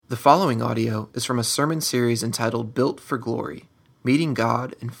The following audio is from a sermon series entitled Built for Glory, Meeting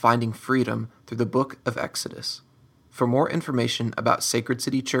God and Finding Freedom Through the Book of Exodus. For more information about Sacred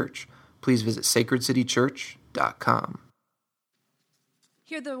City Church, please visit sacredcitychurch.com.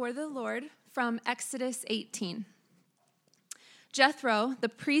 Hear the word of the Lord from Exodus 18. Jethro, the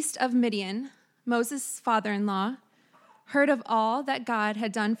priest of Midian, Moses' father-in-law, heard of all that God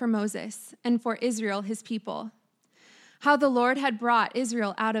had done for Moses and for Israel, his people, how the Lord had brought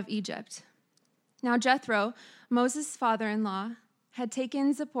Israel out of Egypt. Now Jethro, Moses' father-in-law, had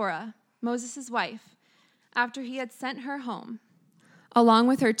taken Zipporah, Moses' wife, after he had sent her home, along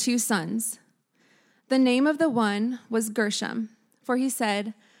with her 2 sons. The name of the one was Gershom, for he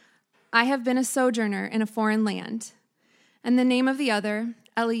said, I have been a sojourner in a foreign land. And the name of the other,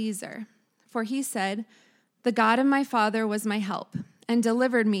 Eliezer, for he said, the God of my father was my help, and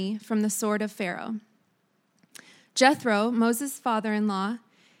delivered me from the sword of Pharaoh. Jethro, Moses' father-in-law,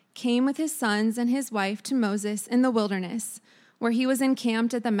 came with his sons and his wife to Moses in the wilderness, where he was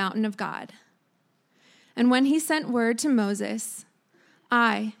encamped at the mountain of God. And when he sent word to Moses,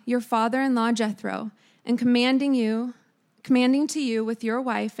 I, your father-in-law Jethro, am commanding to you with your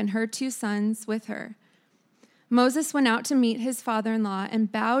wife and her 2 sons with her. Moses went out to meet his father-in-law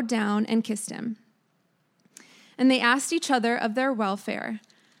and bowed down and kissed him. And they asked each other of their welfare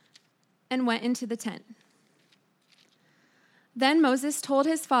and went into the tent. Then Moses told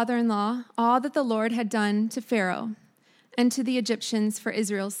his father-in-law all that the Lord had done to Pharaoh and to the Egyptians for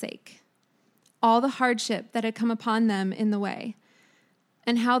Israel's sake, all the hardship that had come upon them in the way,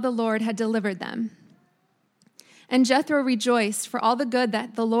 and how the Lord had delivered them. And Jethro rejoiced for all the good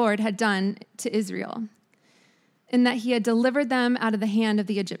that the Lord had done to Israel, in that he had delivered them out of the hand of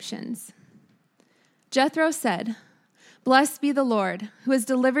the Egyptians. Jethro said, Blessed be the Lord, who has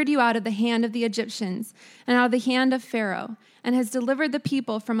delivered you out of the hand of the Egyptians and out of the hand of Pharaoh, and has delivered the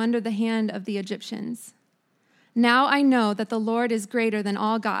people from under the hand of the Egyptians. Now I know that the Lord is greater than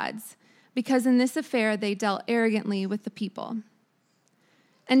all gods, because in this affair they dealt arrogantly with the people.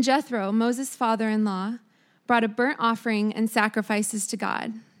 And Jethro, Moses' father-in-law, brought a burnt offering and sacrifices to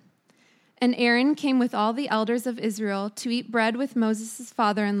God. And Aaron came with all the elders of Israel to eat bread with Moses'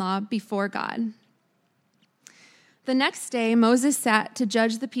 father-in-law before God. The next day Moses sat to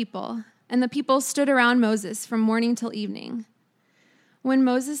judge the people, and the people stood around Moses from morning till evening. When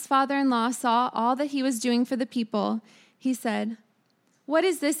Moses' father-in-law saw all that he was doing for the people, he said, What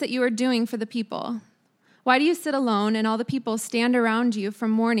is this that you are doing for the people? Why do you sit alone and all the people stand around you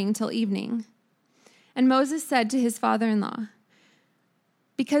from morning till evening? And Moses said to his father-in-law,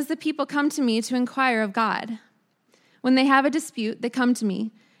 Because the people come to me to inquire of God. When they have a dispute, they come to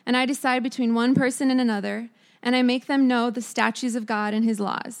me, and I decide between one person and another, and I make them know the statutes of God and his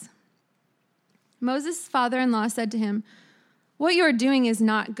laws. Moses' father-in-law said to him, What you are doing is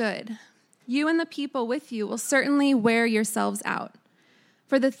not good. You and the people with you will certainly wear yourselves out,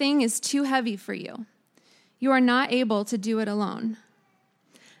 for the thing is too heavy for you. You are not able to do it alone.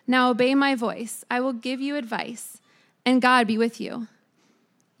 Now obey my voice. I will give you advice, and God be with you.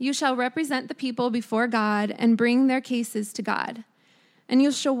 You shall represent the people before God and bring their cases to God. And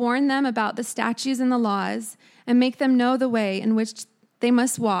you shall warn them about the statutes and the laws, and make them know the way in which they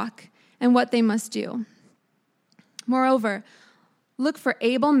must walk and what they must do. Moreover, look for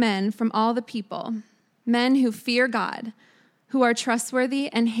able men from all the people, men who fear God, who are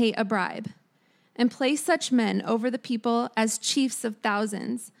trustworthy and hate a bribe, and place such men over the people as chiefs of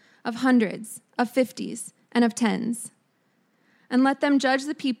thousands, of hundreds, of 50s, and of 10s. And let them judge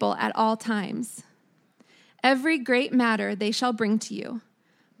the people at all times. Every great matter they shall bring to you,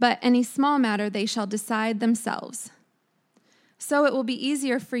 but any small matter they shall decide themselves. So it will be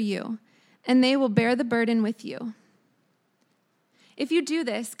easier for you, and they will bear the burden with you. If you do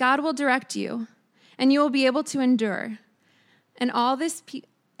this, God will direct you, and you will be able to endure. And all this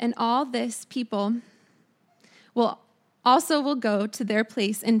people will go to their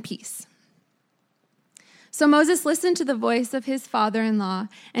place in peace. So Moses listened to the voice of his father-in-law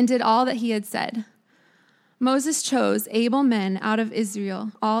and did all that he had said. Moses chose able men out of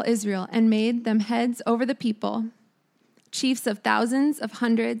Israel, all Israel, and made them heads over the people, chiefs of thousands, of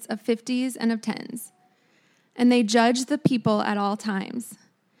hundreds, of 50s, and of 10s. And they judged the people at all times.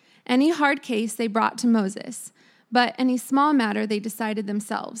 Any hard case they brought to Moses, but any small matter they decided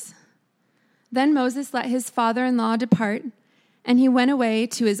themselves. Then Moses let his father-in-law depart, and he went away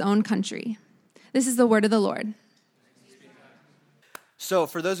to his own country. This is the word of the Lord. So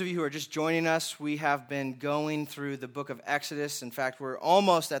for those of you who are just joining us, we have been going through the book of Exodus. In fact, we're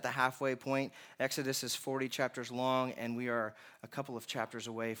almost at the halfway point. Exodus is 40 chapters long, and we are a couple of chapters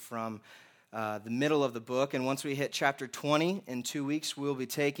away from the middle of the book. And once we hit chapter 20 in 2 weeks, we'll be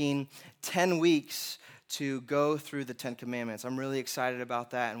taking 10 weeks to go through the Ten Commandments. I'm really excited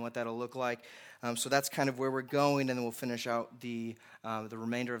about that and what that'll look like. So that's kind of where we're going, and then we'll finish out the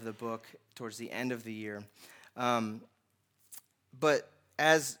remainder of the book towards the end of the year. But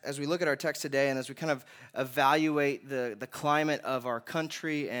as we look at our text today, and as we kind of evaluate the climate of our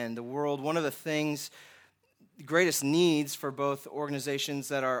country and the world, one of the greatest needs for both organizations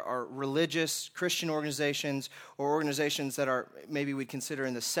that are religious, Christian organizations, or organizations that are maybe we'd consider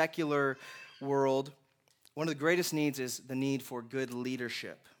in the secular world, one of the greatest needs is the need for good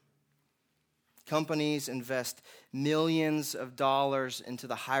leadership. Companies invest millions of dollars into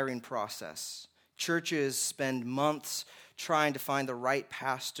the hiring process. Churches spend months trying to find the right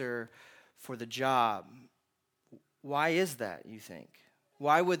pastor for the job. Why is that, you think?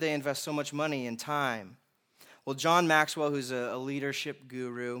 Why would they invest so much money and time? Well, John Maxwell, who's a leadership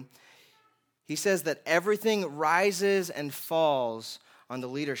guru, he says that everything rises and falls on the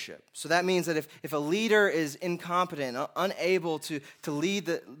leadership. So that means that if a leader is incompetent, unable to lead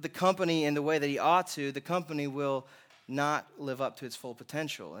the company in the way that he ought to, the company will not live up to its full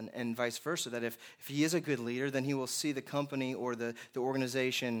potential, and vice versa, that if he is a good leader, then he will see the company or the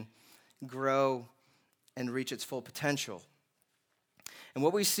organization grow and reach its full potential. And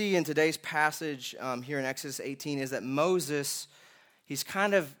what we see in today's passage here in Exodus 18 is that Moses, he's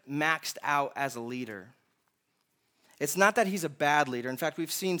kind of maxed out as a leader. It's not that he's a bad leader. In fact,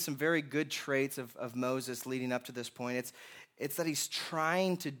 we've seen some very good traits of Moses leading up to this point. It's that he's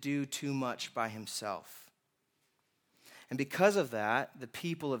trying to do too much by himself. And because of that, the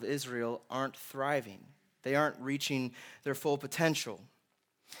people of Israel aren't thriving. They aren't reaching their full potential.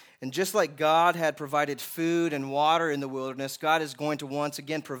 And just like God had provided food and water in the wilderness, God is going to once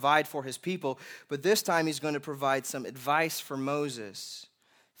again provide for his people, but this time he's going to provide some advice for Moses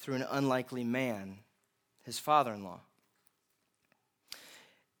through an unlikely man, his father-in-law.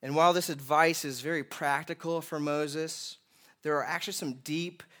 And while this advice is very practical for Moses, there are actually some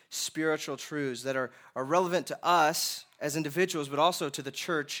deep spiritual truths that are relevant to us as individuals, but also to the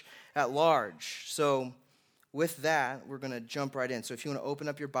church at large. So with that, we're going to jump right in. So if you want to open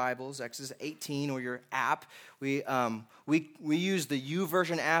up your Bibles, Exodus 18 or your app, we use the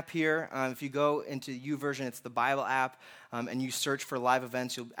YouVersion app here. If you go into YouVersion, it's the Bible app, and you search for live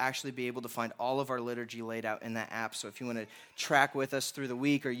events, you'll actually be able to find all of our liturgy laid out in that app. So if you want to track with us through the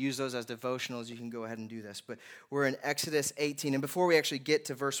week or use those as devotionals, you can go ahead and do this. But we're in Exodus 18, and before we actually get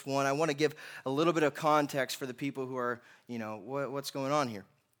to verse 1, I want to give a little bit of context for the people who are, what's going on here.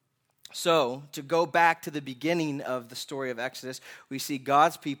 So, to go back to the beginning of the story of Exodus, we see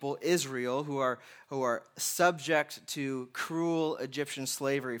God's people, Israel, who are subject to cruel Egyptian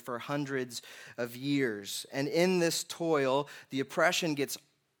slavery for hundreds of years. And in this toil, the oppression gets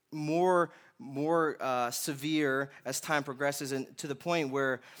more severe as time progresses, and to the point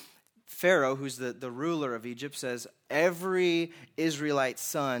where Pharaoh, who's the ruler of Egypt, says every Israelite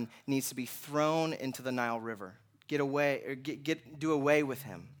son needs to be thrown into the Nile River. Do away with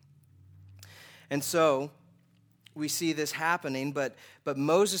him. And so we see this happening, but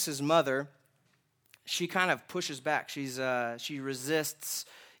Moses' mother, she kind of pushes back. She resists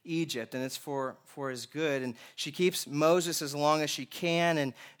Egypt, and it's for his good. And she keeps Moses as long as she can,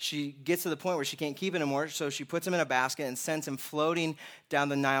 and she gets to the point where she can't keep him anymore, so she puts him in a basket and sends him floating down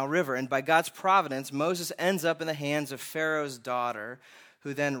the Nile River. And by God's providence, Moses ends up in the hands of Pharaoh's daughter,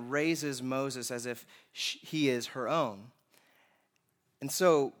 who then raises Moses as if he is her own. And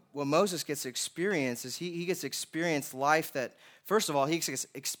so what Moses gets to experience is he gets to experience life that, first of all, he gets to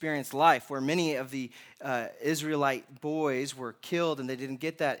experience life where many of the Israelite boys were killed and they didn't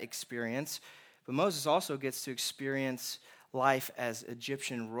get that experience. But Moses also gets to experience life as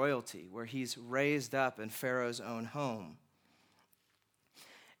Egyptian royalty, where he's raised up in Pharaoh's own home.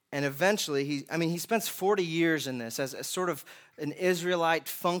 And eventually, he spends 40 years in this as sort of an Israelite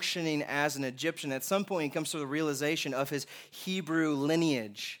functioning as an Egyptian. At some point, he comes to the realization of his Hebrew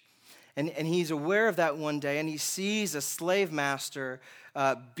lineage. And he's aware of that one day, and he sees a slave master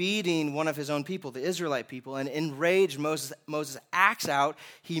beating one of his own people, the Israelite people. And enraged, Moses acts out.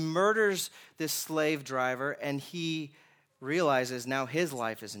 He murders this slave driver, and he realizes now his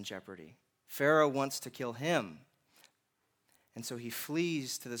life is in jeopardy. Pharaoh wants to kill him. And so he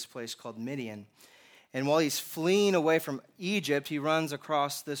flees to this place called Midian. And while he's fleeing away from Egypt, he runs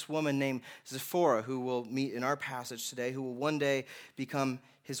across this woman named Zipporah, who we'll meet in our passage today, who will one day become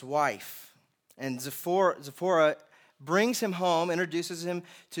his wife. And Zipporah brings him home, introduces him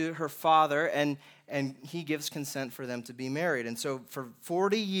to her father, and he gives consent for them to be married. And so for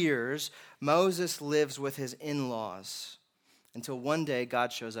 40 years, Moses lives with his in-laws, until one day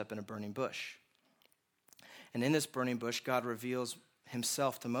God shows up in a burning bush. And in this burning bush, God reveals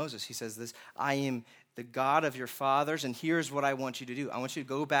himself to Moses. He says this, I am the God of your fathers, and here's what I want you to do. I want you to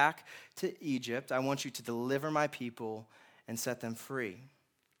go back to Egypt. I want you to deliver my people and set them free.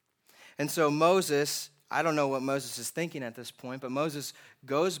 And so Moses, I don't know what Moses is thinking at this point, but Moses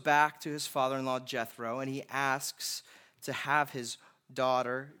goes back to his father-in-law Jethro, and he asks to have his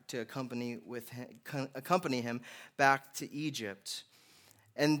daughter to accompany him back to Egypt.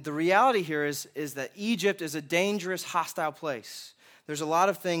 And the reality here is that Egypt is a dangerous, hostile place. There's a lot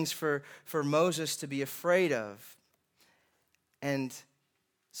of things for Moses to be afraid of. And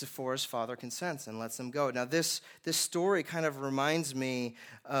Zipporah's father consents and lets them go. Now, this story kind of reminds me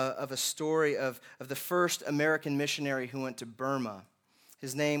of a story of the first American missionary who went to Burma.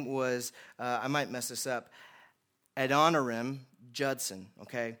 His name was, I might mess this up, Adoniram Judson,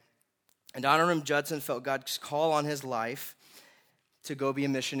 okay? Adoniram Judson felt God's call on his life to go be a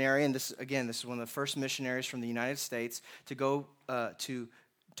missionary. And this is one of the first missionaries from the United States to go to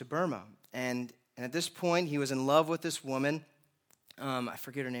Burma. And at this point, he was in love with this woman. I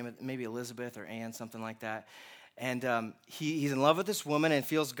forget her name, maybe Elizabeth or Anne, something like that. And he's in love with this woman and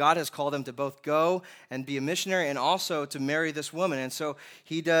feels God has called him to both go and be a missionary and also to marry this woman. And so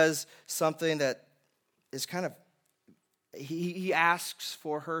he does something that is kind of, he asks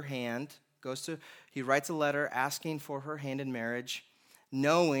for her hand, he writes a letter asking for her hand in marriage,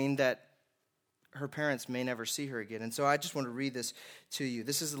 knowing that her parents may never see her again. And so I just want to read this to you.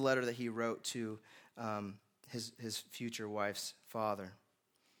 This is the letter that he wrote to his future wife's father.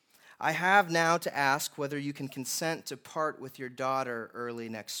 I have now to ask whether you can consent to part with your daughter early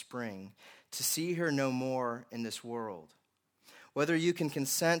next spring, to see her no more in this world. Whether you can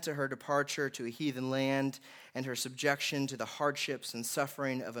consent to her departure to a heathen land and her subjection to the hardships and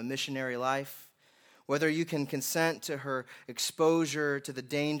suffering of a missionary life. Whether you can consent to her exposure to the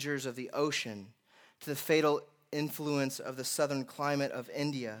dangers of the ocean, to the fatal influence of the southern climate of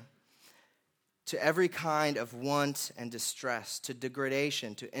India, to every kind of want and distress, to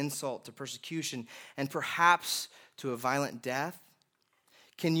degradation, to insult, to persecution, and perhaps to a violent death?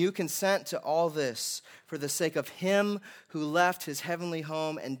 Can you consent to all this for the sake of him who left his heavenly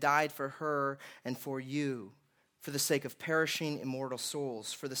home and died for her and for you, for the sake of perishing immortal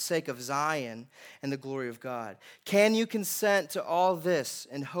souls, for the sake of Zion and the glory of God? Can you consent to all this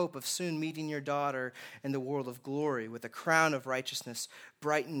in hope of soon meeting your daughter in the world of glory with a crown of righteousness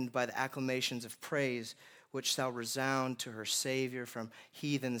brightened by the acclamations of praise which shall resound to her Savior from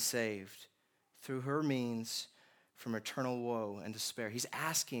heathen saved, through her means from eternal woe and despair? He's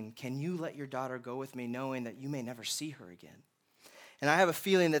asking, can you let your daughter go with me knowing that you may never see her again? And I have a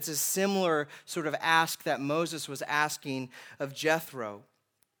feeling that's a similar sort of ask that Moses was asking of Jethro.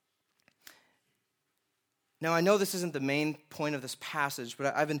 Now, I know this isn't the main point of this passage,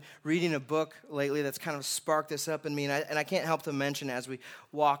 but I've been reading a book lately that's kind of sparked this up in me, and I can't help to mention as we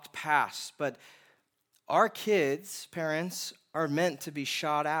walked past. But our kids, parents, are meant to be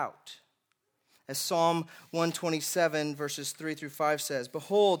shot out. As Psalm 127, verses 3 through 5 says,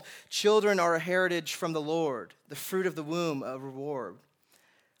 behold, children are a heritage from the Lord, the fruit of the womb a reward.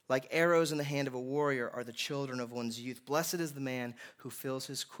 Like arrows in the hand of a warrior are the children of one's youth. Blessed is the man who fills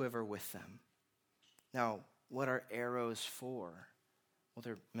his quiver with them. Now, what are arrows for? Well,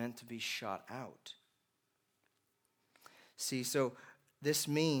 they're meant to be shot out. See, so this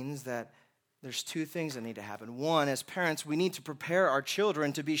means that there's two things that need to happen. One, as parents, we need to prepare our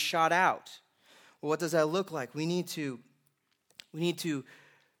children to be shot out. Well, what does that look like? We need to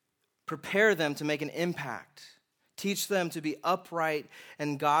prepare them to make an impact. Teach them to be upright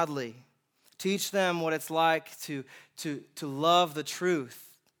and godly. Teach them what it's like to love the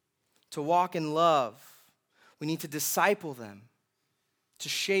truth, to walk in love. We need to disciple them, to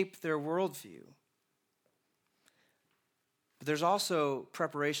shape their worldview. But there's also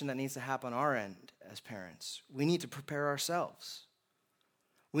preparation that needs to happen on our end as parents. We need to prepare ourselves.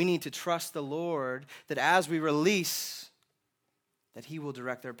 We need to trust the Lord that as we release, that he will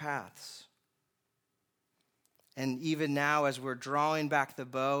direct their paths. And even now, as we're drawing back the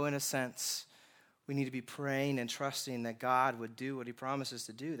bow, in a sense, we need to be praying and trusting that God would do what he promises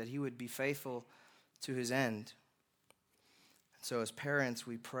to do, that he would be faithful to his end. And so as parents,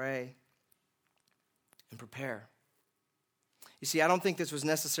 we pray and prepare. You see, I don't think this was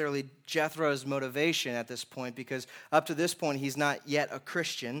necessarily Jethro's motivation at this point, because up to this point, he's not yet a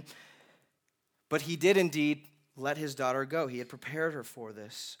Christian. But he did indeed let his daughter go. He had prepared her for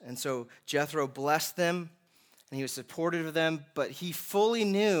this. And so Jethro blessed them, and he was supportive of them, but he fully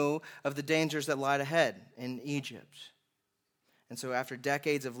knew of the dangers that lied ahead in Egypt. And so after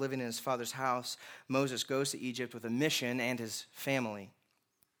decades of living in his father's house, Moses goes to Egypt with a mission and his family.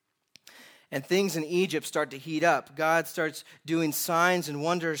 And things in Egypt start to heat up. God starts doing signs and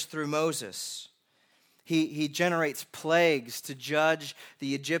wonders through Moses. He generates plagues to judge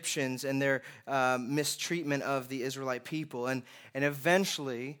the Egyptians and their mistreatment of the Israelite people. And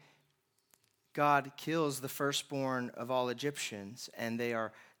eventually, God kills the firstborn of all Egyptians, and the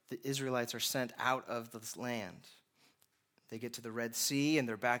Israelites are sent out of this land. They get to the Red Sea, and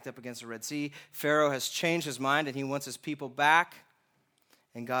they're backed up against the Red Sea. Pharaoh has changed his mind, and he wants his people back.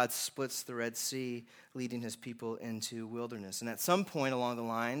 And God splits the Red Sea, leading his people into wilderness. And at some point along the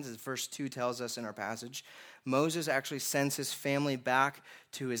lines, as verse 2 tells us in our passage, Moses actually sends his family back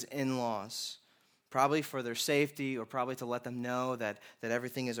to his in-laws, probably for their safety or probably to let them know that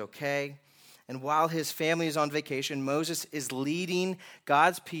everything is okay. And while his family is on vacation, Moses is leading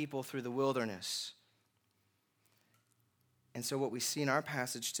God's people through the wilderness. And so what we see in our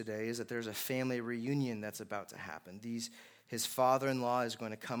passage today is that there's a family reunion that's about to happen. His father-in-law is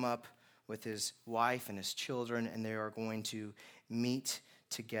going to come up with his wife and his children, and they are going to meet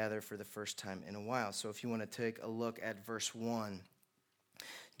together for the first time in a while. So if you want to take a look at verse 1.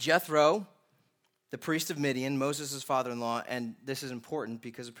 Jethro, the priest of Midian, Moses' father-in-law, and this is important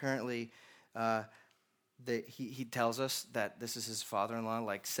because apparently he tells us that this is his father-in-law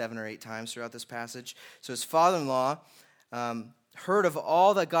like 7 or 8 times throughout this passage. So his father-in-law heard of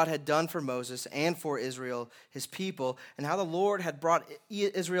all that God had done for Moses and for Israel, his people, and how the Lord had brought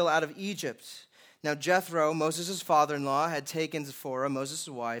Israel out of Egypt. Now Jethro, Moses' father-in-law, had taken Zipporah, Moses'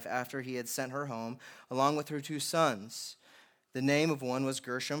 wife, after he had sent her home, along with her 2 sons. The name of one was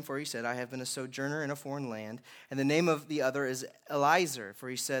Gershom, for he said, I have been a sojourner in a foreign land. And the name of the other is Eliezer, for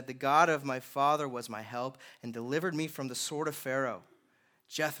he said, the God of my father was my help and delivered me from the sword of Pharaoh.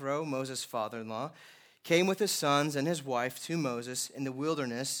 Jethro, Moses' father-in-law, came with his sons and his wife to Moses in the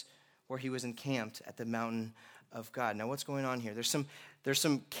wilderness where he was encamped at the mountain of God. Now, what's going on here? There's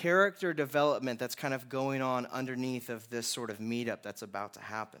some character development that's kind of going on underneath of this sort of meetup that's about to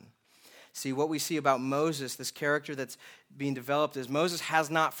happen. See, what we see about Moses, this character that's being developed, is Moses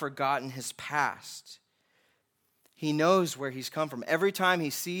has not forgotten his past. He knows where he's come from. Every time he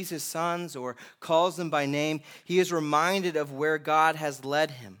sees his sons or calls them by name, he is reminded of where God has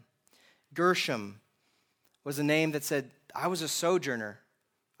led him. Gershom was a name that said, I was a sojourner.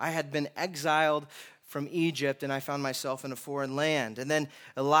 I had been exiled from Egypt, and I found myself in a foreign land. And then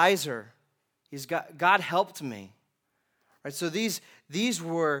Eliezer, God helped me. Right, so these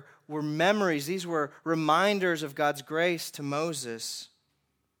were memories, these were reminders of God's grace to Moses.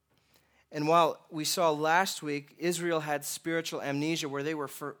 And while we saw last week, Israel had spiritual amnesia where they were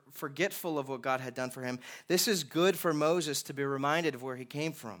forgetful of what God had done for him, this is good for Moses to be reminded of where he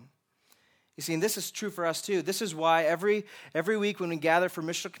came from. You see, and this is true for us too. This is why every week when we gather for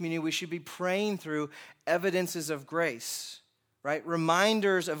missional community, we should be praying through evidences of grace, right?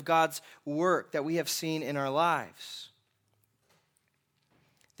 Reminders of God's work that we have seen in our lives.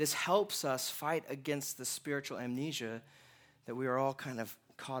 This helps us fight against the spiritual amnesia that we are all kind of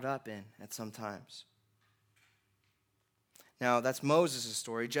caught up in at some times. Now, that's Moses'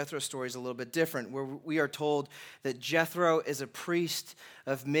 story. Jethro's story is a little bit different, where we are told that Jethro is a priest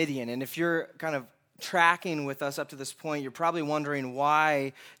of Midian. And if you're kind of tracking with us up to this point, you're probably wondering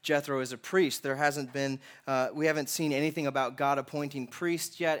why Jethro is a priest. We haven't seen anything about God appointing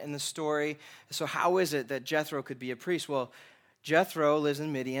priests yet in the story. So how is it that Jethro could be a priest? Well, Jethro lives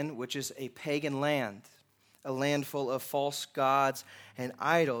in Midian, which is a pagan land, a land full of false gods and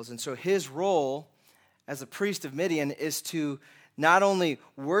idols. And so his role as a priest of Midian is to not only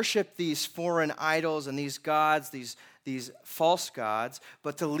worship these foreign idols and these gods, these false gods,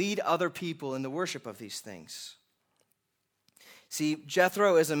 but to lead other people in the worship of these things. See,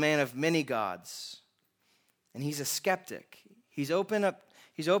 Jethro is a man of many gods, and he's a skeptic. He's open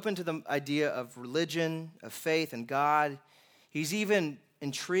to the idea of religion, of faith, and God. He's even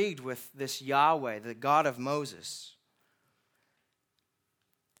intrigued with this Yahweh, the God of Moses.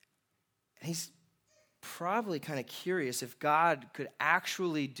 And he's probably kind of curious if God could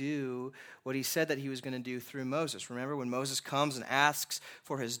actually do what he said that he was going to do through Moses. Remember when Moses comes and asks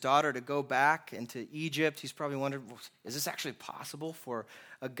for his daughter to go back into Egypt, he's probably wondered, is this actually possible for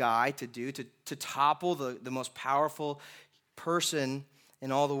a guy to do, to topple the most powerful person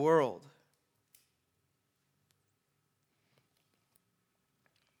in all the world?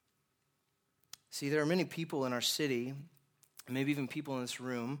 See, there are many people in our city, maybe even people in this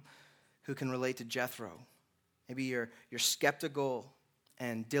room, who can relate to Jethro. Maybe you're skeptical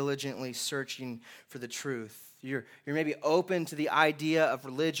and diligently searching for the truth. You're maybe open to the idea of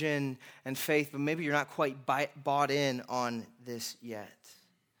religion and faith, but maybe you're not quite bought in on this yet.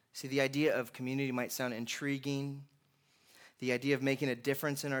 See, the idea of community might sound intriguing. The idea of making a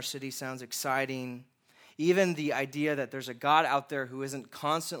difference in our city sounds exciting. Even the idea that there's a God out there who isn't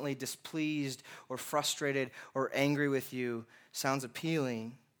constantly displeased or frustrated or angry with you sounds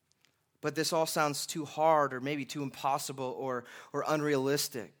appealing. But this all sounds too hard or maybe too impossible or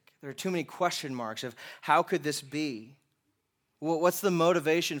unrealistic. There are too many question marks of how could this be? Well, what's the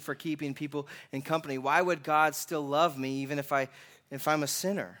motivation for keeping people in company? Why would God still love me even if I'm a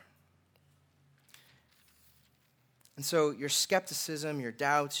sinner? And so your skepticism, your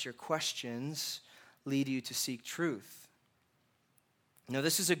doubts, your questions lead you to seek truth. Now,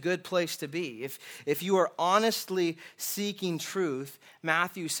 this is a good place to be. If you are honestly seeking truth,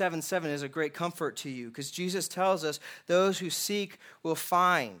 Matthew 7:7 is a great comfort to you because Jesus tells us those who seek will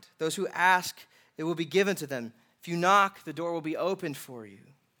find. Those who ask, it will be given to them. If you knock, the door will be opened for you.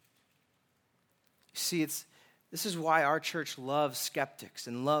 You see, this is why our church loves skeptics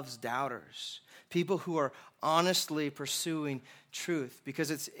and loves doubters, people who are honestly pursuing truth,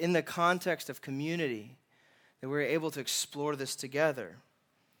 because it's in the context of community that we're able to explore this together.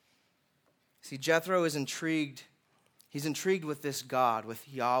 See, Jethro is intrigued. He's intrigued with this God, with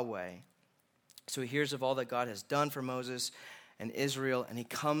Yahweh. So he hears of all that God has done for Moses and Israel, and he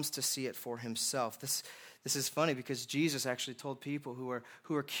comes to see it for himself. This is funny because Jesus actually told people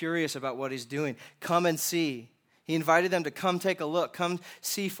who are curious about what he's doing, come and see. He invited them to come take a look, come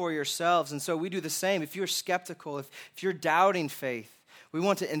see for yourselves. And so we do the same. If you're skeptical, if you're doubting faith, we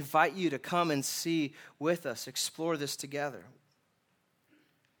want to invite you to come and see with us, explore this together.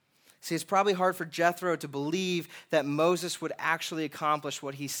 See, it's probably hard for Jethro to believe that Moses would actually accomplish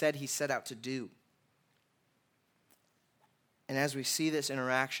what he said he set out to do. And as we see this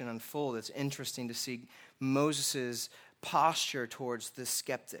interaction unfold, it's interesting to see Moses' posture towards this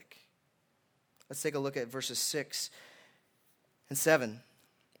skeptic. Let's take a look at verses 6 and 7.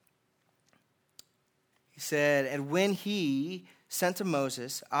 He said, "And when he sent to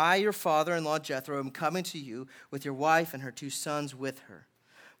Moses, I, your father-in-law Jethro, am coming to you with your wife and her 2 sons with her.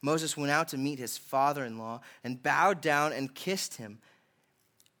 Moses went out to meet his father-in-law and bowed down and kissed him.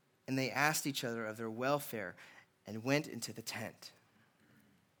 And they asked each other of their welfare and went into the tent."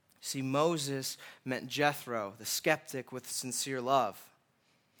 See, Moses met Jethro, the skeptic, with sincere love.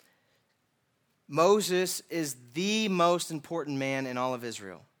 Moses is the most important man in all of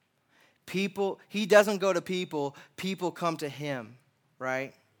Israel. He doesn't go to people come to him,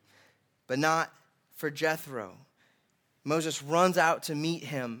 right? But not for Jethro. Moses runs out to meet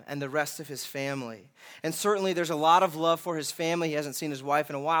him and the rest of his family. And certainly there's a lot of love for his family. He hasn't seen his wife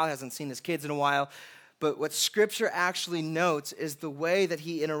in a while, hasn't seen his kids in a while. But what Scripture actually notes is the way that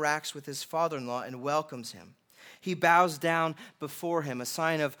he interacts with his father-in-law and welcomes him. He bows down before him, a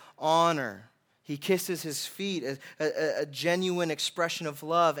sign of honor. He kisses his feet, a genuine expression of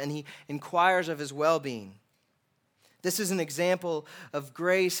love, and he inquires of his well-being. This is an example of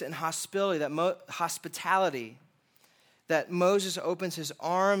grace and hospitality, that Moses opens his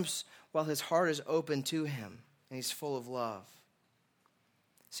arms while his heart is open to him, and he's full of love.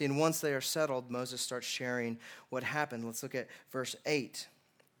 See, and once they are settled, Moses starts sharing what happened. Let's look at verse 8.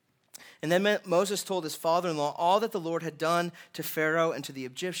 "And then Moses told his father-in-law all that the Lord had done to Pharaoh and to the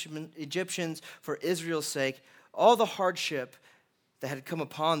Egyptians for Israel's sake, all the hardship that had come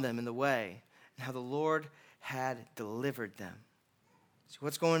upon them in the way, and how the Lord had delivered them." See,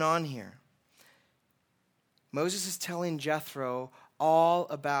 what's going on here? Moses is telling Jethro all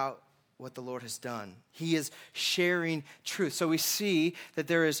about what the Lord has done. He is sharing truth. So we see that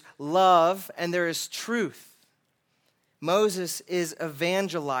there is love and there is truth. Moses is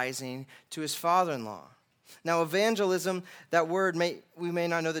evangelizing to his father-in-law. Now, evangelism, that word, we may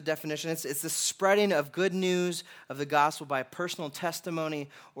not know the definition. It's the spreading of good news of the gospel by personal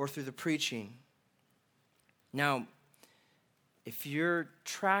testimony or through the preaching. Now, if you're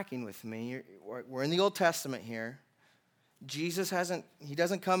tracking with me, we're in the Old Testament here. Jesus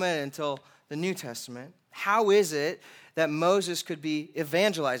doesn't come in until the New Testament. How is it that Moses could be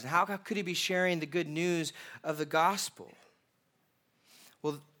evangelizing? How could he be sharing the good news of the gospel?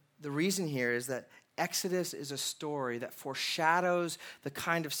 Well, the reason here is that Exodus is a story that foreshadows the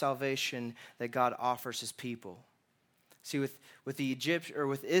kind of salvation that God offers his people. See,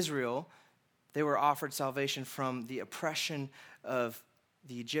 with Israel, they were offered salvation from the oppression of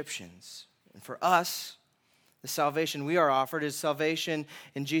the Egyptians. And for us, the salvation we are offered is salvation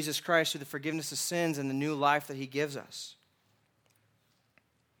in Jesus Christ through the forgiveness of sins and the new life that he gives us.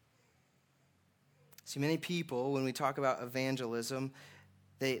 See, many people, when we talk about evangelism,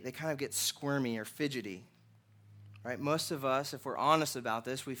 they kind of get squirmy or fidgety, right? Most of us, if we're honest about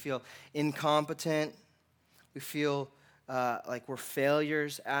this, we feel incompetent. We feel like we're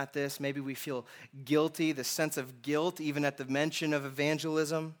failures at this. Maybe we feel guilty, the sense of guilt, even at the mention of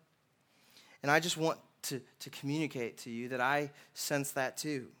evangelism. And I just want to communicate to you that I sense that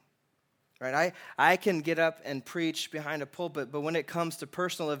too. Right? I can get up and preach behind a pulpit, but when it comes to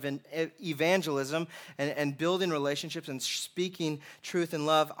personal evangelism and building relationships and speaking truth and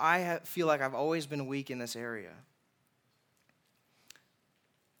love, I feel like I've always been weak in this area.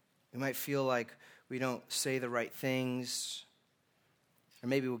 We might feel like we don't say the right things, or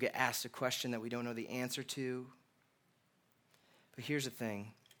maybe we'll get asked a question that we don't know the answer to. But here's the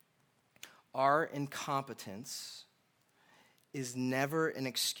thing. Our incompetence is never an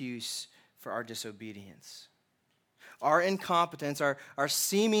excuse for our disobedience. Our incompetence, our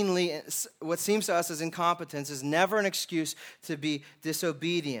seemingly, what seems to us as incompetence is never an excuse to be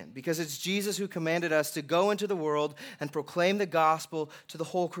disobedient, because it's Jesus who commanded us to go into the world and proclaim the gospel to the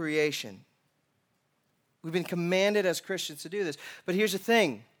whole creation. We've been commanded as Christians to do this. But here's the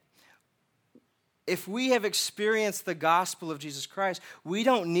thing. If we have experienced the gospel of Jesus Christ, we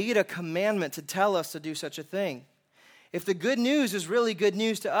don't need a commandment to tell us to do such a thing. If the good news is really good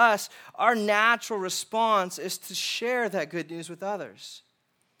news to us, our natural response is to share that good news with others.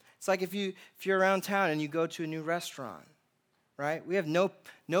 It's like if you're around town and you go to a new restaurant, right? We have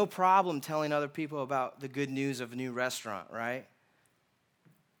no problem telling other people about the good news of a new restaurant, right?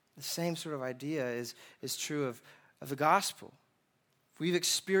 The same sort of idea is true of the gospel. If we've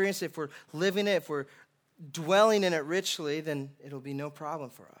experienced it, if we're living it, if we're dwelling in it richly, then it'll be no problem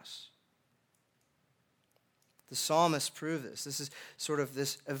for us. The psalmists prove this. This is sort of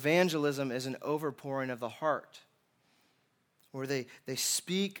this evangelism is an overpouring of the heart, where they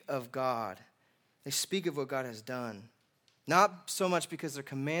speak of God. They speak of what God has done. Not so much because they're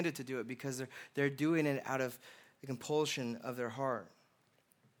commanded to do it, because they're doing it out of the compulsion of their heart.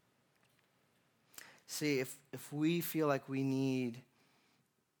 See, if we feel like we need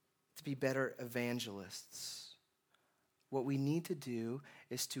to be better evangelists, what we need to do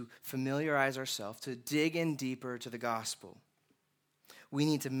is to familiarize ourselves, to dig in deeper to the gospel. We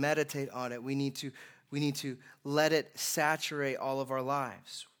need to meditate on it. We need to let it saturate all of our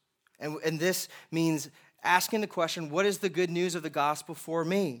lives. And this means asking the question, what is the good news of the gospel for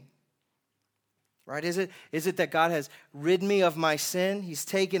me? Right? Is it that God has rid me of my sin? He's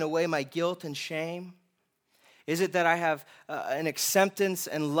taken away my guilt and shame? Is it that I have an acceptance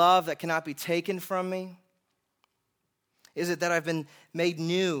and love that cannot be taken from me? Is it that I've been made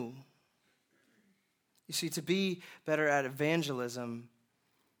new? You see, to be better at evangelism,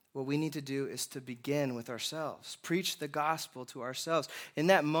 what we need to do is to begin with ourselves. Preach the gospel to ourselves. In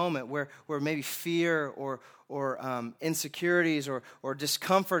that moment where maybe fear or insecurities or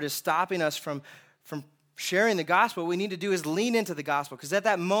discomfort is stopping us from sharing the gospel, what we need to do is lean into the gospel. Because at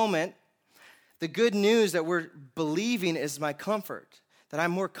that moment, the good news that we're believing is my comfort. That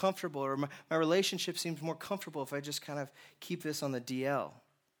I'm more comfortable, or my relationship seems more comfortable if I just kind of keep this on the DL.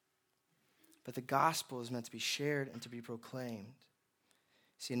 But the gospel is meant to be shared and to be proclaimed.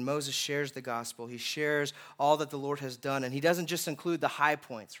 See, and Moses shares the gospel. He shares all that the Lord has done, and he doesn't just include the high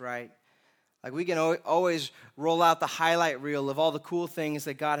points, right? Like we can always roll out the highlight reel of all the cool things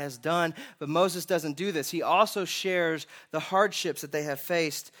that God has done, but Moses doesn't do this. He also shares the hardships that they have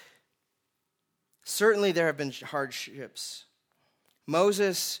faced. Certainly there have been hardships.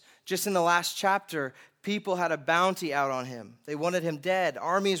 Moses, just in the last chapter, people had a bounty out on him. They wanted him dead.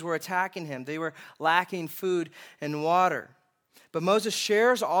 Armies were attacking him. They were lacking food and water. But Moses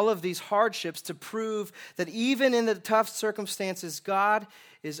shares all of these hardships to prove that even in the tough circumstances, God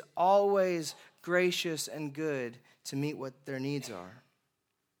is always gracious and good to meet what their needs are.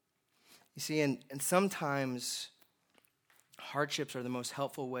 You see, and sometimes hardships are the most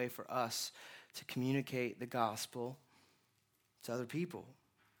helpful way for us to communicate the gospel to other people.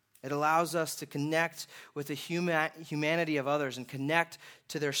 It allows us to connect with the humanity of others and connect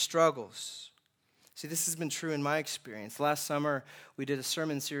to their struggles. See, this has been true in my experience. Last summer, we did a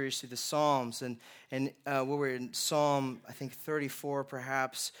sermon series through the Psalms, and we were in Psalm, I think 34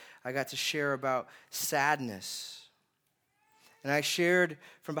 perhaps, I got to share about sadness. And I shared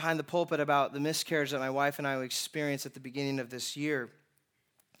from behind the pulpit about the miscarriage that my wife and I experienced at the beginning of this year.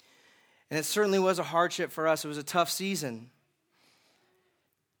 And it certainly was a hardship for us. It was a tough season.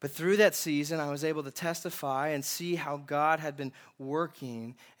 But through that season, I was able to testify and see how God had been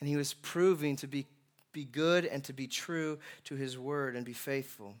working, and he was proving to be good and to be true to his word and be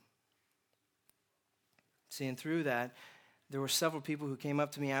faithful. See, and through that, there were several people who came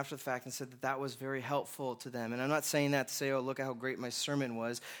up to me after the fact and said that that was very helpful to them. And I'm not saying that to say, oh, look at how great my sermon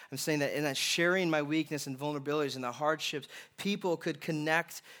was. I'm saying that in that sharing my weakness and vulnerabilities and the hardships, people could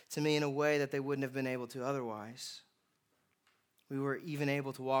connect to me in a way that they wouldn't have been able to otherwise. We were even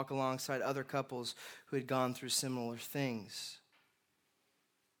able to walk alongside other couples who had gone through similar things.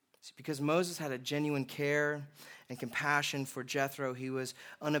 See, because Moses had a genuine care and compassion for Jethro, he was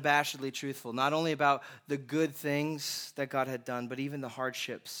unabashedly truthful, not only about the good things that God had done, but even the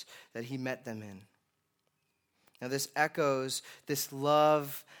hardships that he met them in. Now this echoes this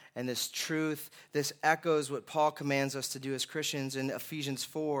love and this truth. This echoes what Paul commands us to do as Christians in Ephesians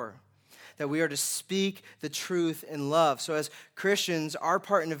 4. That we are to speak the truth in love. So as Christians, our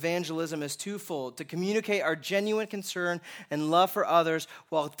part in evangelism is twofold: to communicate our genuine concern and love for others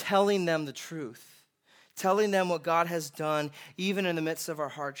while telling them the truth, telling them what God has done even in the midst of our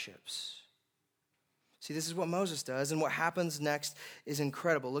hardships. See, this is what Moses does, and what happens next is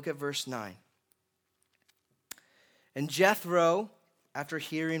incredible. Look at verse 9. And Jethro, after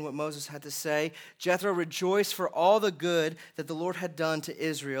hearing what Moses had to say, Jethro rejoiced for all the good that the Lord had done to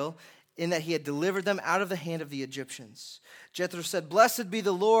Israel, in that he had delivered them out of the hand of the Egyptians. Jethro said, "Blessed be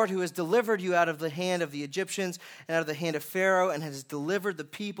the Lord who has delivered you out of the hand of the Egyptians and out of the hand of Pharaoh, and has delivered the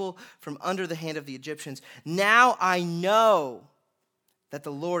people from under the hand of the Egyptians. Now I know that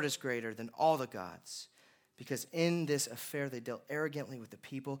the Lord is greater than all the gods, because in this affair they dealt arrogantly with the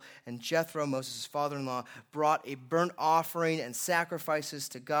people." And Jethro, Moses' father-in-law, brought a burnt offering and sacrifices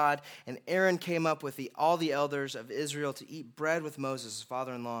to God. And Aaron came up with all the elders of Israel to eat bread with Moses'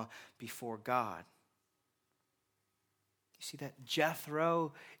 father-in-law before God. You see that?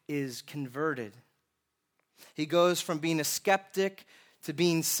 Jethro is converted. He goes from being a skeptic to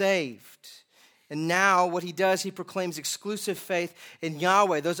being saved. And now what he does, he proclaims exclusive faith in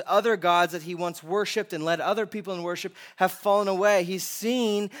Yahweh. Those other gods that he once worshipped and led other people in worship have fallen away. He's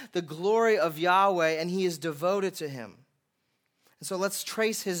seen the glory of Yahweh and he is devoted to him. And so let's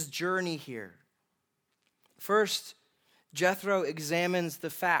trace his journey here. First, Jethro examines the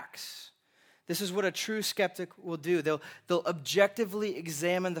facts. This is what a true skeptic will do. They'll objectively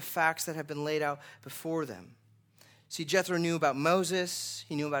examine the facts that have been laid out before them. See, Jethro knew about Moses.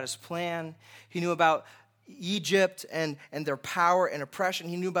 He knew about his plan. He knew about Egypt and their power and oppression.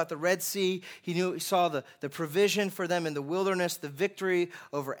 He knew about the Red Sea. He saw the provision for them in the wilderness, the victory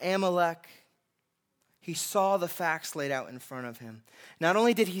over Amalek. He saw the facts laid out in front of him. Not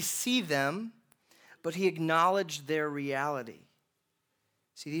only did he see them, but he acknowledged their reality.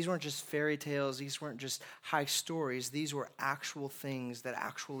 See, these weren't just fairy tales. These weren't just high stories. These were actual things that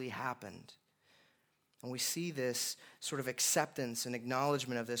actually happened. And we see this sort of acceptance and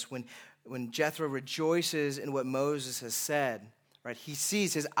acknowledgement of this when Jethro rejoices in what Moses has said. Right? He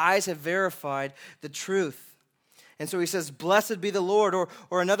sees, his eyes have verified the truth. And so he says, "Blessed be the Lord,"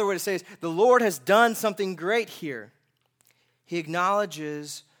 or another way to say is, the Lord has done something great here. He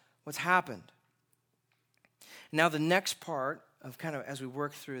acknowledges what's happened. Now the next part of kind of, as we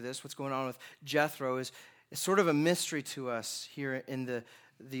work through this, what's going on with Jethro is sort of a mystery to us here in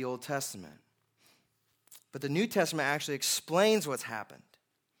the Old Testament. But the New Testament actually explains what's happened.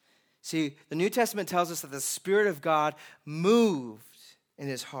 See, the New Testament tells us that the Spirit of God moved in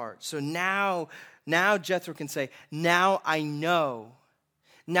his heart. So now Jethro can say, "Now I know.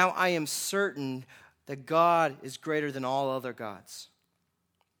 Now I am certain that God is greater than all other gods."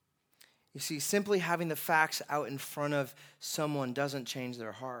 You see, simply having the facts out in front of someone doesn't change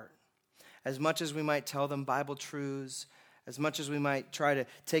their heart. As much as we might tell them Bible truths, as much as we might try to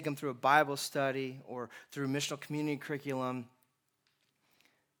take them through a Bible study or through missional community curriculum,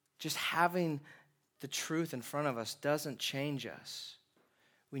 just having the truth in front of us doesn't change us.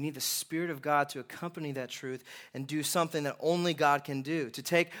 We need the Spirit of God to accompany that truth and do something that only God can do, to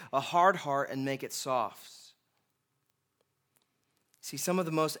take a hard heart and make it soft. See, some of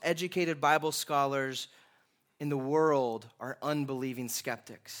the most educated Bible scholars in the world are unbelieving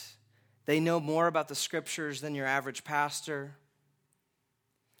skeptics. They know more about the scriptures than your average pastor.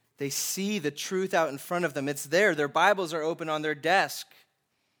 They see the truth out in front of them. It's there. Their Bibles are open on their desk.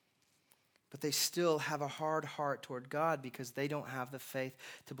 But they still have a hard heart toward God because they don't have the faith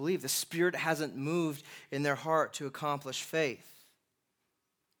to believe. The Spirit hasn't moved in their heart to accomplish faith.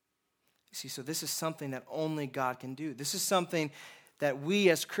 You see, so this is something that only God can do. This is something that we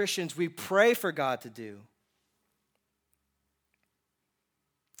as Christians, we pray for God to do.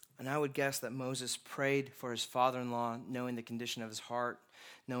 And I would guess that Moses prayed for his father-in-law, knowing the condition of his heart,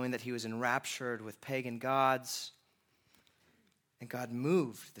 knowing that he was enraptured with pagan gods. And God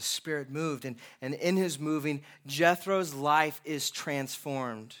moved. The Spirit moved. And in his moving, Jethro's life is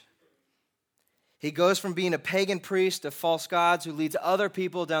transformed. He goes from being a pagan priest of false gods who leads other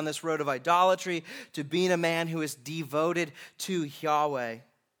people down this road of idolatry to being a man who is devoted to Yahweh.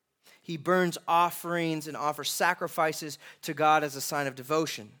 He burns offerings and offers sacrifices to God as a sign of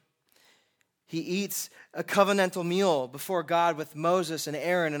devotion. He eats a covenantal meal before God with Moses and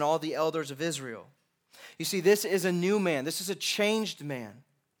Aaron and all the elders of Israel. You see, this is a new man. This is a changed man.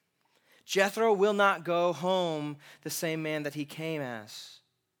 Jethro will not go home the same man that he came as.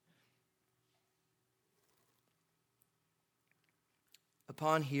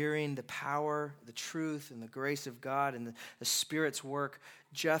 Upon hearing the power, the truth, and the grace of God and the Spirit's work,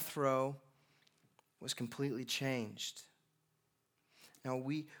 Jethro was completely changed. Now,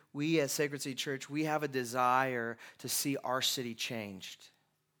 we at Sacred City Church, we have a desire to see our city changed.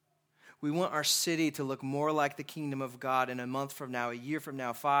 We want our city to look more like the kingdom of God in a month from now, a year from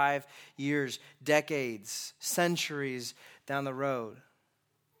now, 5 years, decades, centuries down the road.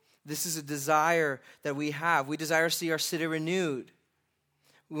 This is a desire that we have. We desire to see our city renewed.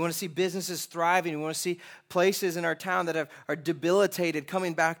 We want to see businesses thriving. We want to see places in our town that are debilitated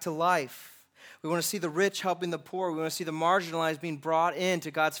coming back to life. We want to see the rich helping the poor. We want to see the marginalized being brought into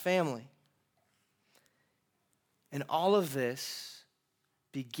God's family. And all of this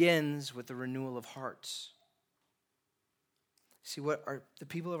begins with the renewal of hearts. See, what the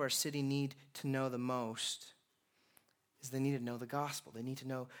people of our city need to know the most is they need to know the gospel. They need to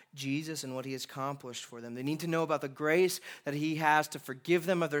know Jesus and what he has accomplished for them. They need to know about the grace that he has to forgive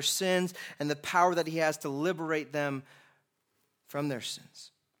them of their sins and the power that he has to liberate them from their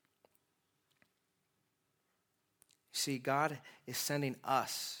sins. See, God is sending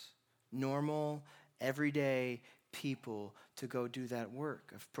us, normal, everyday people, to go do that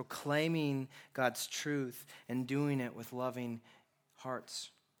work of proclaiming God's truth and doing it with loving hearts.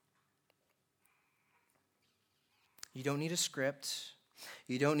 You don't need a script.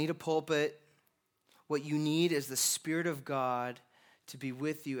 You don't need a pulpit. What you need is the Spirit of God to be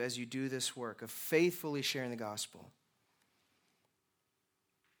with you as you do this work of faithfully sharing the gospel.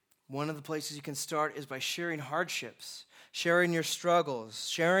 One of the places you can start is by sharing hardships, sharing your struggles,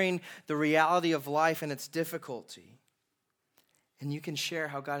 sharing the reality of life and its difficulty. And you can share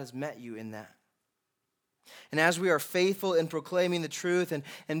how God has met you in that. And as we are faithful in proclaiming the truth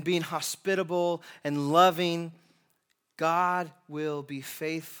and being hospitable and loving, God will be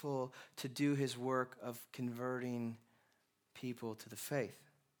faithful to do his work of converting people to the faith,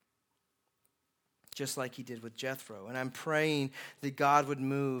 just like he did with Jethro. And I'm praying that God would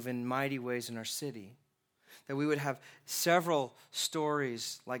move in mighty ways in our city, that we would have several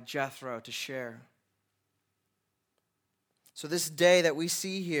stories like Jethro to share. So this day that we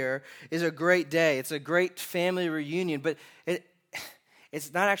see here is a great day. It's a great family reunion, but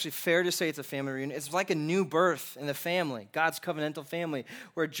it's not actually fair to say it's a family reunion. It's like a new birth in the family, God's covenantal family,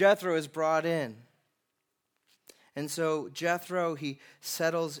 where Jethro is brought in. And so Jethro, he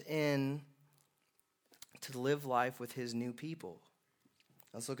settles in to live life with his new people.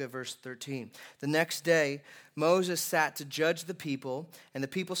 Let's look at verse 13. The next day, Moses sat to judge the people, and the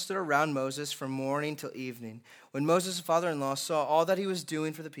people stood around Moses from morning till evening. When Moses' father-in-law saw all that he was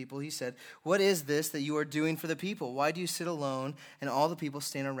doing for the people, he said, "What is this that you are doing for the people? Why do you sit alone, and all the people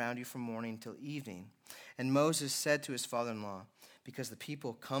stand around you from morning till evening?" And Moses said to his father-in-law, "Because the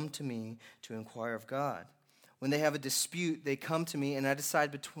people come to me to inquire of God. When they have a dispute, they come to me, and I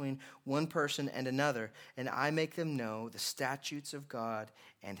decide between one person and another, and I make them know the statutes of God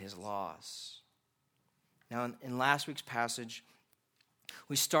and his laws." Now, in last week's passage,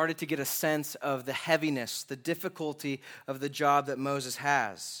 we started to get a sense of the heaviness, the difficulty of the job that Moses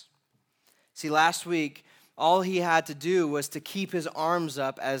has. See, last week, all he had to do was to keep his arms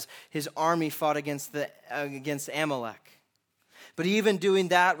up as his army fought against Amalek. But even doing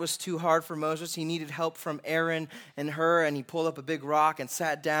that was too hard for Moses. He needed help from Aaron and Hur, and he pulled up a big rock and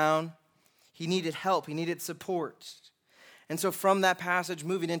sat down. He needed help. He needed support. And so from that passage,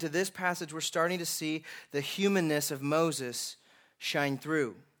 moving into this passage, we're starting to see the humanness of Moses shine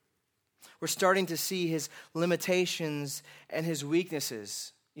through. We're starting to see his limitations and his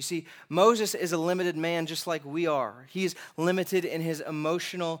weaknesses. You see, Moses is a limited man just like we are. He's limited in his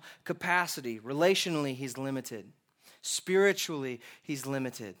emotional capacity. Relationally, he's limited. Spiritually, he's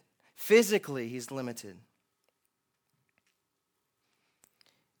limited. Physically, he's limited.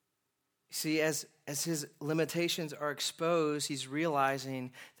 See, as his limitations are exposed, he's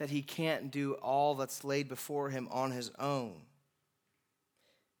realizing that he can't do all that's laid before him on his own.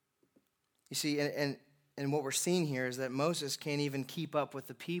 You see, and what we're seeing here is that Moses can't even keep up with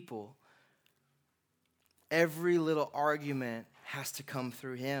the people. Every little argument has to come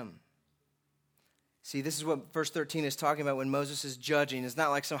through him. See, this is what verse 13 is talking about when Moses is judging. It's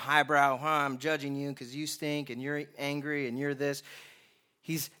not like some highbrow, I'm judging you because you stink and you're angry and you're this.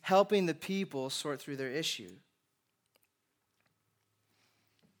 He's helping the people sort through their issue.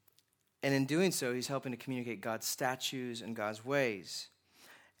 And in doing so, he's helping to communicate God's statutes and God's ways.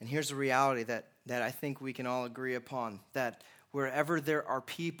 And here's the reality that I think we can all agree upon, that wherever there are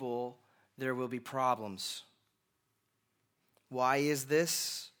people, there will be problems. Why is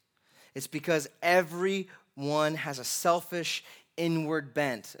this? It's because everyone has a selfish inward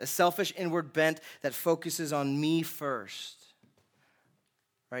bent that focuses on me first.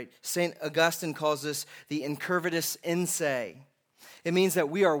 Right? St. Augustine calls this the incurvatus in se. It means that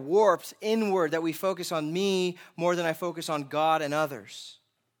we are warped inward, that we focus on me more than I focus on God and others.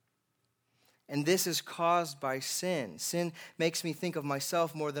 And this is caused by sin. Sin makes me think of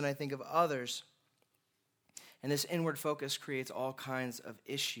myself more than I think of others. And this inward focus creates all kinds of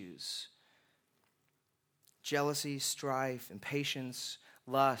issues. Jealousy, strife, impatience,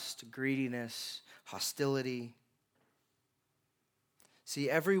 lust, greediness, hostility. See,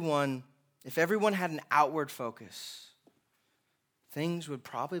 if everyone had an outward focus, things would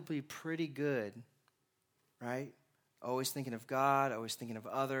probably be pretty good, right? Always thinking of God, always thinking of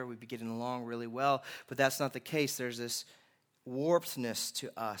other. We'd be getting along really well. But that's not the case. There's this warpedness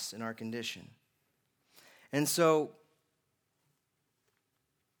to us in our condition. And so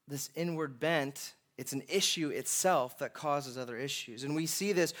this inward bent, it's an issue itself that causes other issues. And we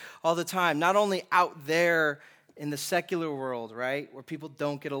see this all the time, not only out there in the secular world, right, where people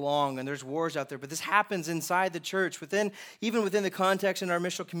don't get along and there's wars out there, but this happens inside the church, even within the context in our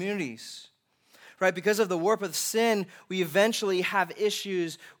missional communities. Right? Because of the warp of sin, we eventually have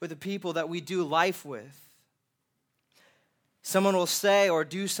issues with the people that we do life with. Someone will say or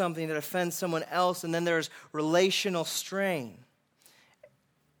do something that offends someone else, and then there's relational strain.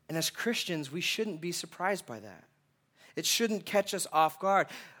 And as Christians, we shouldn't be surprised by that. It shouldn't catch us off guard.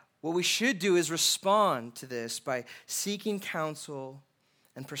 What we should do is respond to this by seeking counsel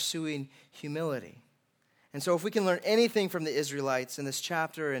and pursuing humility. And so if we can learn anything from the Israelites in this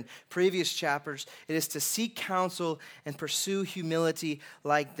chapter and previous chapters, it is to seek counsel and pursue humility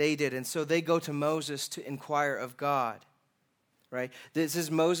like they did. And so they go to Moses to inquire of God, right? This is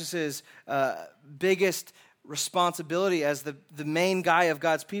Moses' biggest responsibility as the main guy of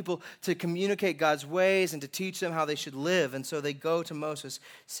God's people, to communicate God's ways and to teach them how they should live. And so they go to Moses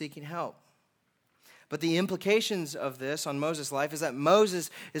seeking help. But the implications of this on Moses' life is that Moses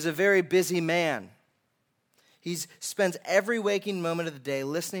is a very busy man. He spends every waking moment of the day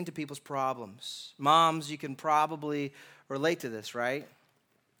listening to people's problems. Moms, you can probably relate to this, right?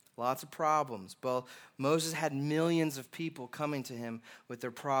 Lots of problems. Well, Moses had millions of people coming to him with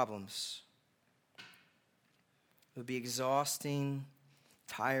their problems. It would be exhausting,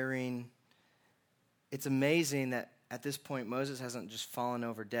 tiring. It's amazing that at this point Moses hasn't just fallen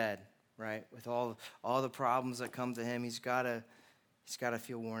over dead, right? With all the problems that come to him, he's got to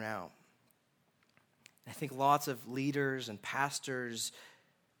feel worn out. I think lots of leaders and pastors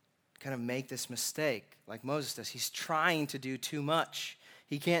kind of make this mistake, like Moses does. He's trying to do too much.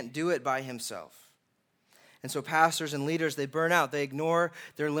 He can't do it by himself. And so pastors and leaders, they burn out. They ignore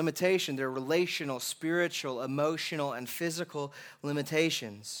their limitation, their relational, spiritual, emotional, and physical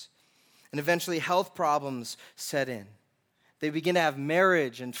limitations. And eventually health problems set in. They begin to have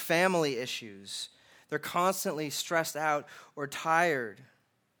marriage and family issues. They're constantly stressed out or tired.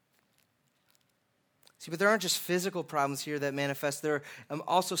 See, but there aren't just physical problems here that manifest. There are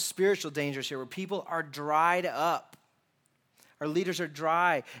also spiritual dangers here where people are dried up. Our leaders are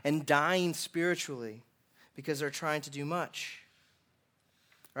dry and dying spiritually because they're trying to do much.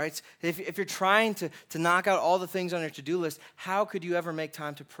 Right? If you're trying to knock out all the things on your to-do list, how could you ever make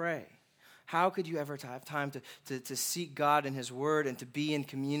time to pray? How could you ever have time to seek God in His Word and to be in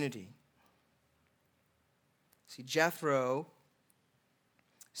community? See, Jethro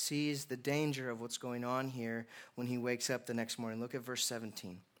sees the danger of what's going on here when he wakes up the next morning. Look at verse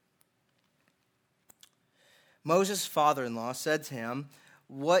 17. Moses' father-in-law said to him,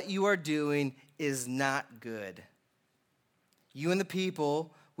 "What you are doing is not good. You and the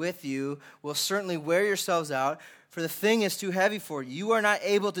people with you will certainly wear yourselves out, for the thing is too heavy for you. You are not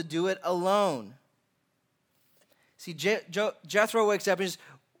able to do it alone." See, Jethro wakes up and says,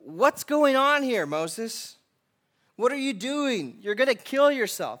 "What's going on here, Moses? What are you doing? You're going to kill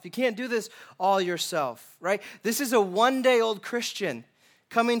yourself. You can't do this all yourself," right? This is a one-day-old Christian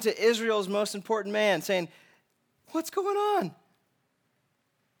coming to Israel's most important man saying, "What's going on?"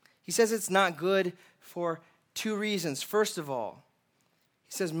 He says it's not good for two reasons. First of all,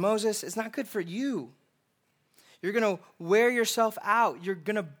 he says, Moses, it's not good for you. You're going to wear yourself out. You're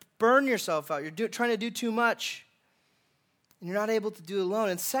going to burn yourself out. You're trying to do too much. And you're not able to do it alone.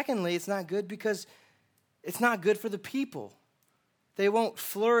 And secondly, it's not good because it's not good for the people. They won't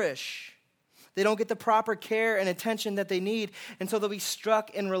flourish. They don't get the proper care and attention that they need, and so they'll be stuck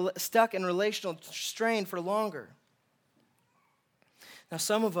in relational strain for longer. Now,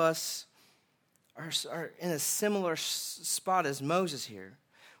 some of us are in a similar spot as Moses here,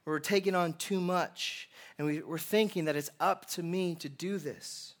 where we're taking on too much, and we're thinking that it's up to me to do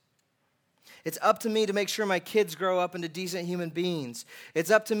this. It's up to me to make sure my kids grow up into decent human beings. It's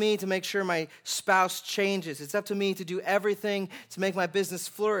up to me to make sure my spouse changes. It's up to me to do everything to make my business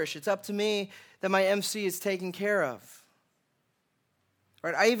flourish. It's up to me that my MC is taken care of.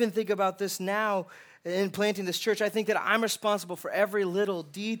 Right? I even think about this now in planting this church. I think that I'm responsible for every little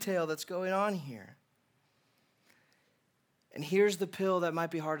detail that's going on here. And here's the pill that might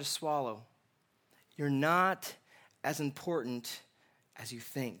be hard to swallow. You're not as important as you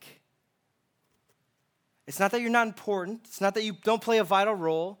think. It's not that you're not important. It's not that you don't play a vital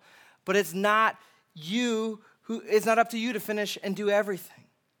role, but it's not up to you to finish and do everything.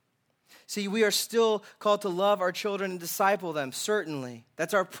 See, we are still called to love our children and disciple them, certainly.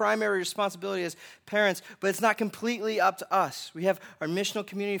 That's our primary responsibility as parents, but it's not completely up to us. We have our missional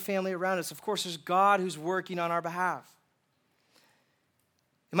community family around us. Of course, there's God who's working on our behalf.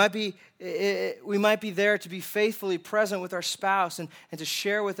 We might be there to be faithfully present with our spouse and to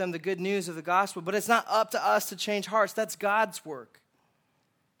share with them the good news of the gospel, but it's not up to us to change hearts. That's God's work.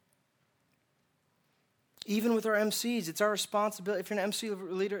 Even with our MCs, it's our responsibility. If you're an MC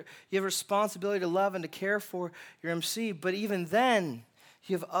leader, you have a responsibility to love and to care for your MC, but even then,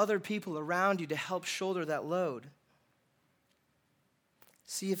 you have other people around you to help shoulder that load.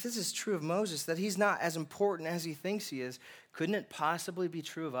 See, if this is true of Moses, that he's not as important as he thinks he is, couldn't it possibly be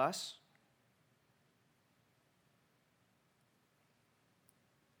true of us?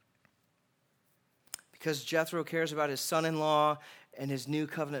 Because Jethro cares about his son-in-law and his new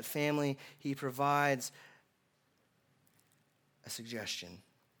covenant family, he provides a suggestion.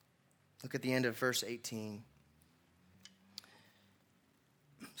 Look at the end of verse 18.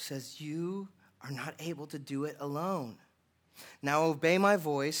 It says, "You are not able to do it alone. Now obey my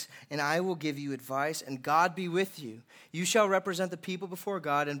voice, and I will give you advice, and God be with you. You shall represent the people before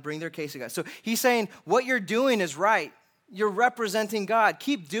God and bring their case to God." So he's saying, what you're doing is right. You're representing God.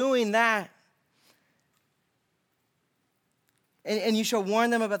 Keep doing that. And you shall warn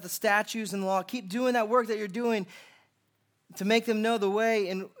them about the statutes and the law. Keep doing that work that you're doing to make them know the way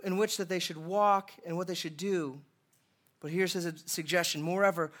in which that they should walk and what they should do. But here's his suggestion.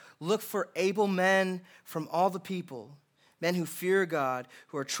 "Moreover, look for able men from all the people, men who fear God,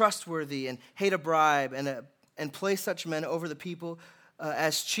 who are trustworthy and hate a bribe, and place such men over the people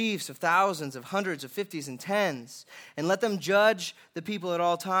as chiefs of thousands, of hundreds, of fifties, and tens. And let them judge the people at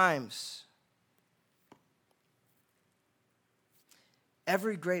all times.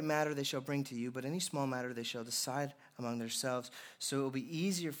 Every great matter they shall bring to you, but any small matter they shall decide among themselves. So it will be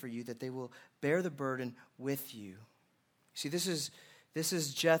easier for you that they will bear the burden with you." See, this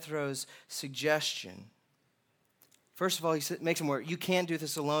is Jethro's suggestion. First of all, he makes him aware, you can't do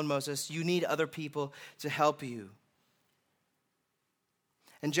this alone, Moses. You need other people to help you.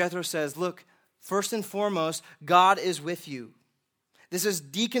 And Jethro says, look, first and foremost, God is with you. This is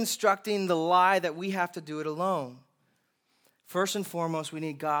deconstructing the lie that we have to do it alone. First and foremost, we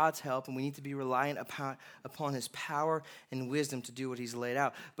need God's help, and we need to be reliant upon his power and wisdom to do what he's laid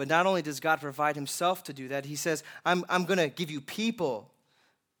out. But not only does God provide himself to do that, he says, I'm going to give you people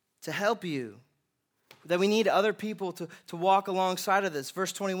to help you. That we need other people to walk alongside of this.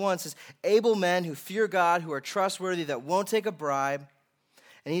 Verse 21 says, able men who fear God, who are trustworthy, that won't take a bribe.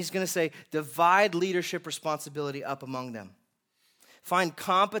 And he's going to say, divide leadership responsibility up among them. Find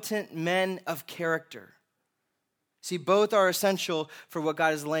competent men of character. See, both are essential for what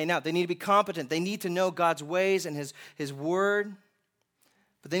God is laying out. They need to be competent. They need to know God's ways and his word.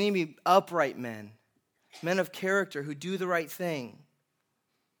 But they need to be upright men, men of character who do the right thing.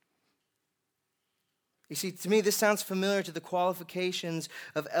 You see, to me, this sounds familiar to the qualifications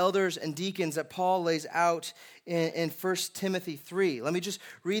of elders and deacons that Paul lays out in 1 Timothy 3. Let me just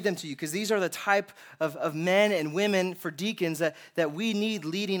read them to you, because these are the type of men and women for deacons that we need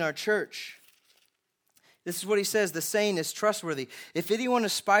leading our church. This is what he says, the saying is trustworthy. If anyone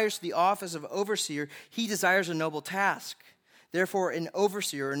aspires to the office of overseer, he desires a noble task. Therefore, an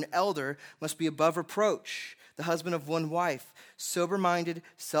overseer, an elder, must be above reproach, the husband of one wife, sober-minded,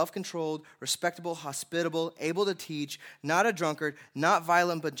 self-controlled, respectable, hospitable, able to teach, not a drunkard, not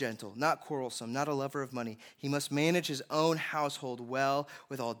violent but gentle, not quarrelsome, not a lover of money. He must manage his own household well,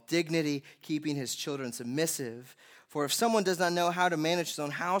 with all dignity, keeping his children submissive. For if someone does not know how to manage his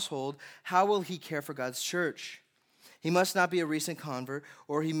own household, how will he care for God's church? He must not be a recent convert,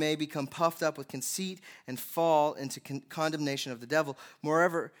 or he may become puffed up with conceit and fall into condemnation of the devil.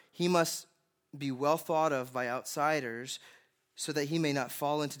 Moreover, he must be well thought of by outsiders, so that he may not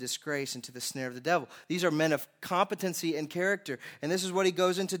fall into disgrace, into the snare of the devil. These are men of competency and character. And this is what he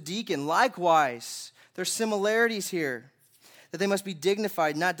goes into deacon. Likewise, there's similarities here. That they must be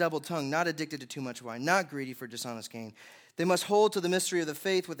dignified, not double-tongued, not addicted to too much wine, not greedy for dishonest gain. They must hold to the mystery of the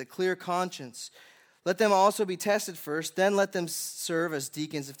faith with a clear conscience. Let them also be tested first, then let them serve as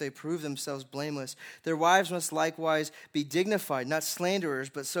deacons if they prove themselves blameless. Their wives must likewise be dignified, not slanderers,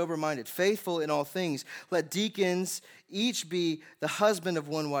 but sober-minded, faithful in all things. Let deacons each be the husband of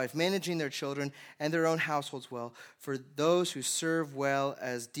one wife, managing their children and their own households well. For those who serve well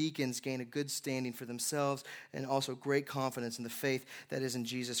as deacons gain a good standing for themselves and also great confidence in the faith that is in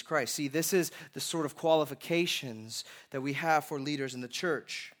Jesus Christ. See, this is the sort of qualifications that we have for leaders in the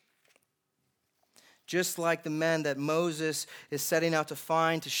church. Just like the men that Moses is setting out to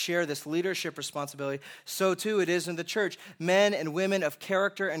find to share this leadership responsibility, so too it is in the church. Men and women of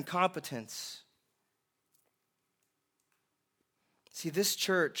character and competence. See, this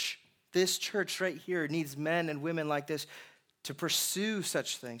church right here needs men and women like this to pursue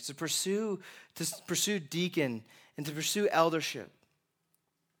such things, to pursue deacon and to pursue eldership,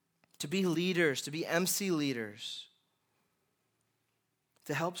 to be leaders, to be MC leaders,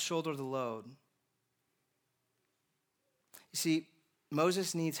 to help shoulder the load. You see,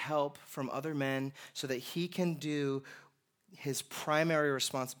 Moses needs help from other men so that he can do his primary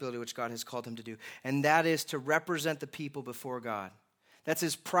responsibility, which God has called him to do, and that is to represent the people before God. That's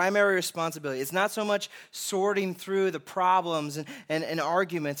his primary responsibility. It's not so much sorting through the problems and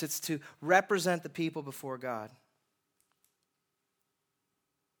arguments. It's to represent the people before God.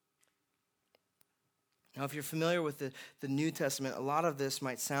 Now, if you're familiar with the New Testament, a lot of this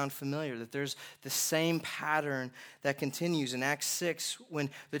might sound familiar, that there's the same pattern that continues in Acts 6 when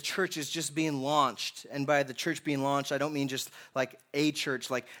the church is just being launched. And by the church being launched, I don't mean just like a church,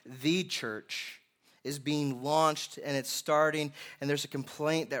 like the church is being launched and it's starting, and there's a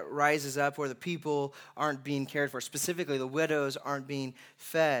complaint that rises up where the people aren't being cared for. Specifically, the widows aren't being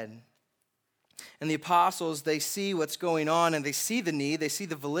fed. And the apostles, they see what's going on and they see the need, they see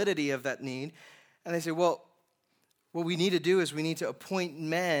the validity of that need. And they say, well, what we need to do is we need to appoint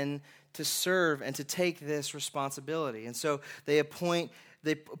men to serve and to take this responsibility. And so they appoint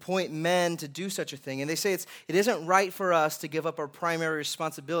men to do such a thing. And they say it isn't right for us to give up our primary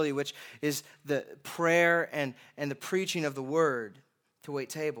responsibility, which is the prayer and the preaching of the word, to wait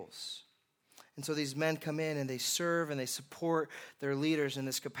tables. And so these men come in and they serve and they support their leaders in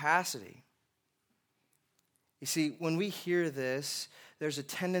this capacity. You see, when we hear this, there's a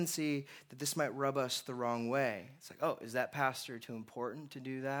tendency that this might rub us the wrong way. It's like, oh, is that pastor too important to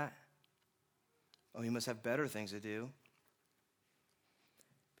do that? Oh, he must have better things to do.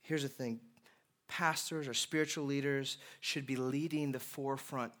 Here's the thing. Pastors or spiritual leaders should be leading the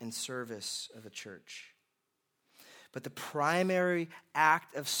forefront in service of the church. But the primary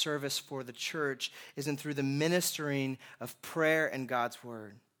act of service for the church isn't through the ministering of prayer and God's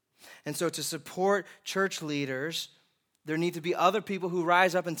word. And so to support church leaders, there need to be other people who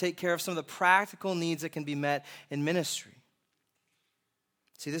rise up and take care of some of the practical needs that can be met in ministry.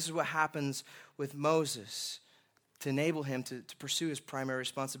 See, this is what happens with Moses to enable him to pursue his primary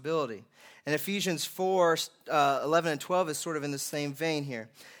responsibility. And Ephesians 4, 11 and 12 is sort of in the same vein here.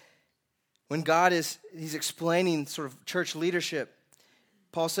 When he's explaining sort of church leadership,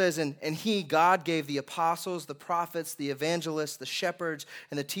 Paul says, and God gave the apostles, the prophets, the evangelists, the shepherds,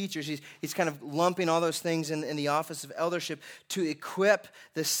 and the teachers. He's kind of lumping all those things in the office of eldership to equip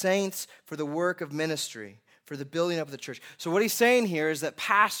the saints for the work of ministry, for the building up of the church. So what he's saying here is that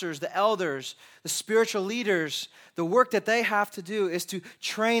pastors, the elders, the spiritual leaders, the work that they have to do is to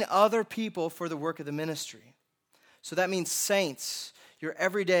train other people for the work of the ministry. So that means saints, your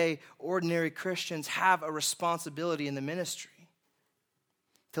everyday, ordinary Christians, have a responsibility in the ministry.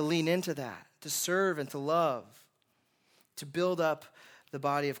 To lean into that, to serve and to love, to build up the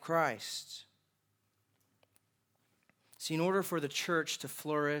body of Christ. See, in order for the church to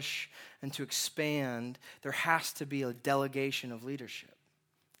flourish and to expand, there has to be a delegation of leadership.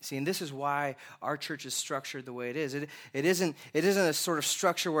 See, and this is why our church is structured the way it is. It isn't a sort of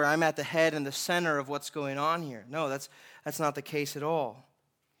structure where I'm at the head and the center of what's going on here. No, that's not the case at all.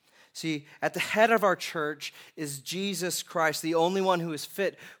 See, at the head of our church is Jesus Christ, the only one who is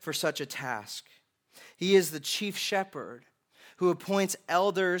fit for such a task. He is the chief shepherd who appoints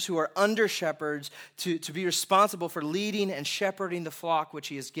elders who are under shepherds to be responsible for leading and shepherding the flock which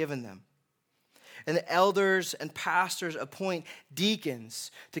he has given them. And the elders and pastors appoint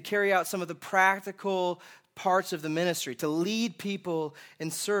deacons to carry out some of the practical parts of the ministry, to lead people in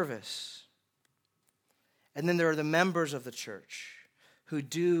service. And then there are the members of the church who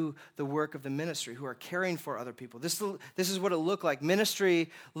do the work of the ministry, who are caring for other people. This is what it looked like. Ministry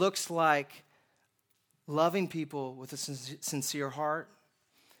looks like loving people with a sincere heart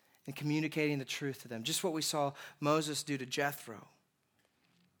and communicating the truth to them. Just what we saw Moses do to Jethro.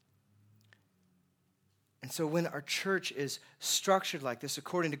 And so when our church is structured like this,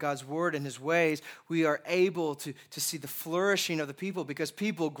 according to God's word and his ways, we are able to see the flourishing of the people, because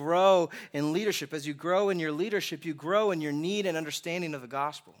people grow in leadership. As you grow in your leadership, you grow in your need and understanding of the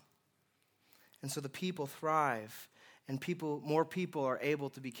gospel. And so the people thrive, and more people are able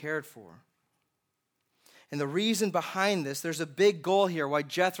to be cared for. And the reason behind this, there's a big goal here, why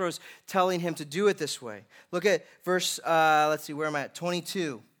Jethro's telling him to do it this way. Look at verse, where am I at?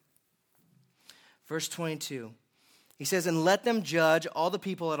 22. Verse 22, he says, "And let them judge all the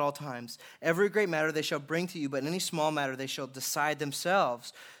people at all times. Every great matter they shall bring to you, but in any small matter they shall decide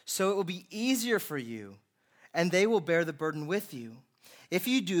themselves. So it will be easier for you, and they will bear the burden with you. If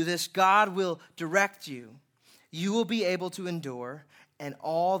you do this, God will direct you. You will be able to endure, and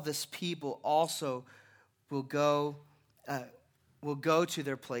all this people also will go to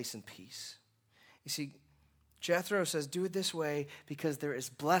their place in peace." You see, Jethro says, do it this way because there is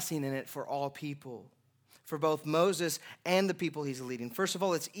blessing in it for all people, for both Moses and the people he's leading. First of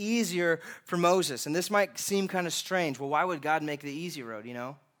all, it's easier for Moses. And this might seem kind of strange. Well, why would God make the easy road,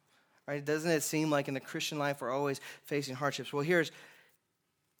 Right? Doesn't it seem like in the Christian life we're always facing hardships? Well, here's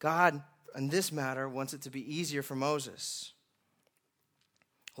God, in this matter, wants it to be easier for Moses.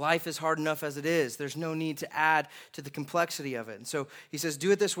 Life is hard enough as it is. There's no need to add to the complexity of it. And so he says,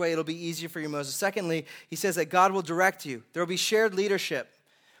 do it this way. It'll be easier for you, Moses. Secondly, he says that God will direct you. There will be shared leadership,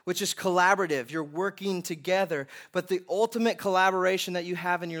 which is collaborative. You're working together. But the ultimate collaboration that you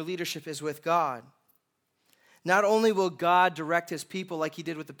have in your leadership is with God. Not only will God direct his people like he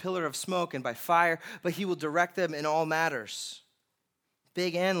did with the pillar of smoke and by fire, but he will direct them in all matters,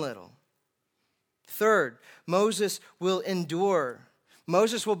 big and little. Third, Moses will endure.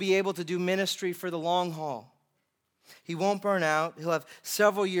 Moses will be able to do ministry for the long haul. He won't burn out. He'll have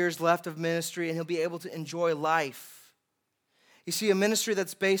several years left of ministry, and he'll be able to enjoy life. You see, a ministry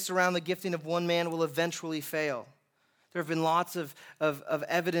that's based around the gifting of one man will eventually fail. There have been lots of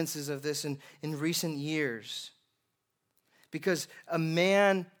evidences of this in recent years, because a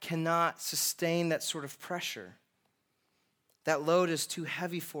man cannot sustain that sort of pressure. That load is too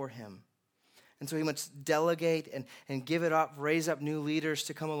heavy for him. And so he must delegate and give it up, raise up new leaders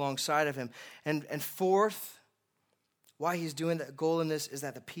to come alongside of him. And fourth, why he's doing that goal in this is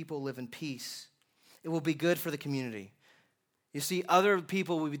that the people live in peace. It will be good for the community. You see, other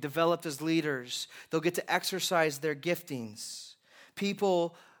people will be developed as leaders. They'll get to exercise their giftings.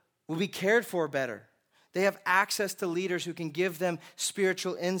 People will be cared for better. They have access to leaders who can give them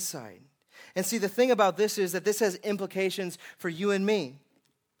spiritual insight. And see, the thing about this is that this has implications for you and me.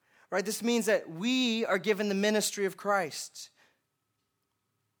 Right? This means that we are given the ministry of Christ.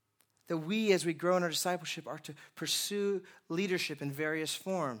 That we, as we grow in our discipleship, are to pursue leadership in various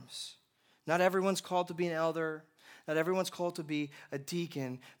forms. Not everyone's called to be an elder. Not everyone's called to be a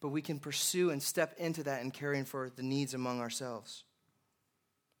deacon. But we can pursue and step into that in caring for the needs among ourselves.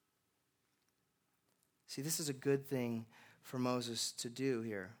 See, this is a good thing for Moses to do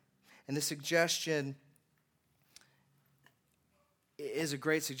here. And the suggestion is a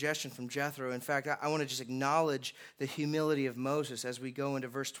great suggestion from Jethro. In fact, I want to just acknowledge the humility of Moses as we go into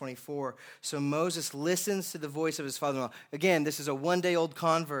verse 24. So Moses listens to the voice of his father-in-law. Again, this is a one-day-old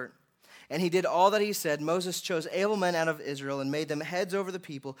convert. And he did all that he said. Moses chose able men out of Israel and made them heads over the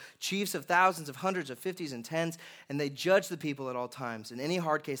people, chiefs of thousands, of hundreds, of fifties, and tens. And they judged the people at all times. In any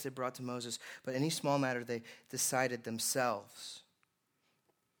hard case they brought to Moses, but any small matter they decided themselves.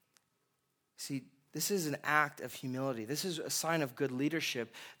 See, this is an act of humility. This is a sign of good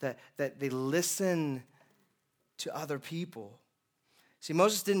leadership, that they listen to other people. See,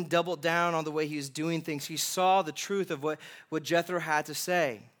 Moses didn't double down on the way he was doing things. He saw the truth of what Jethro had to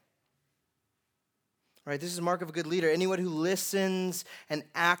say. Right? This is a mark of a good leader. Anyone who listens and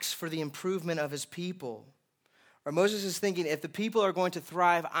acts for the improvement of his people. Or Moses is thinking, if the people are going to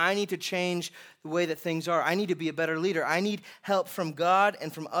thrive, I need to change the way that things are. I need to be a better leader. I need help from God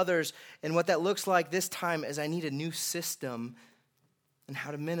and from others. And what that looks like this time is I need a new system in how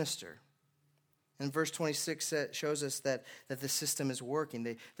to minister. And verse 26 shows us that the system is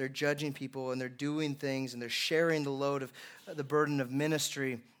working. They're judging people and they're doing things and they're sharing the load of the burden of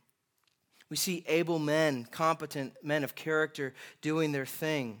ministry. We see able men, competent men of character doing their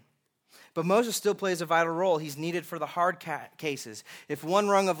thing. But Moses still plays a vital role. He's needed for the hard cases. If one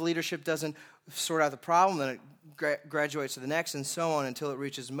rung of leadership doesn't sort out the problem, then it graduates to the next, and so on until it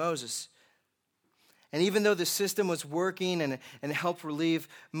reaches Moses. And even though the system was working and helped relieve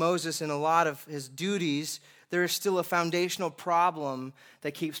Moses in a lot of his duties, there is still a foundational problem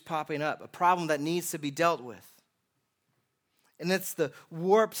that keeps popping up, a problem that needs to be dealt with. And it's the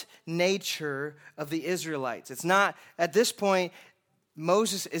warped nature of the Israelites. It's not, at this point,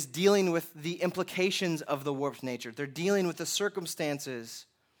 Moses is dealing with the implications of the warped nature. They're dealing with the circumstances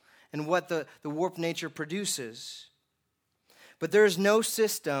and what the warped nature produces. But there is no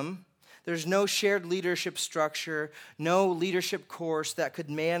system, there's no shared leadership structure, no leadership course that could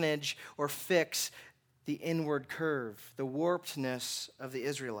manage or fix the inward curve, the warpedness of the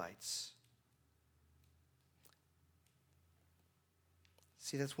Israelites.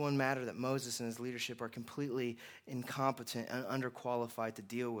 See, that's one matter that Moses and his leadership are completely incompetent and underqualified to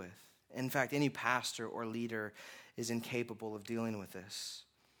deal with. In fact, any pastor or leader is incapable of dealing with this.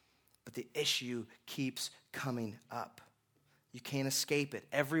 But the issue keeps coming up. You can't escape it.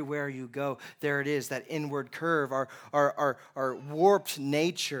 Everywhere you go, there it is, that inward curve, our warped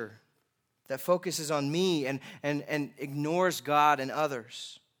nature that focuses on me and ignores God and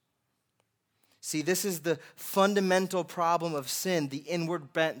others. See, this is the fundamental problem of sin, the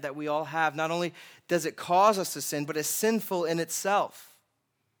inward bent that we all have. Not only does it cause us to sin, but it's sinful in itself.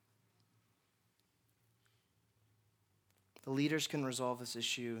 The leaders can resolve this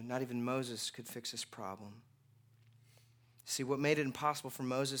issue. Not even Moses could fix this problem. See, what made it impossible for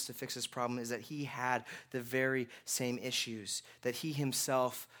Moses to fix this problem is that he had the very same issues, that he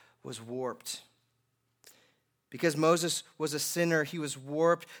himself was warped. Because Moses was a sinner, he was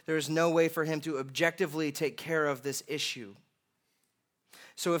warped. There is no way for him to objectively take care of this issue.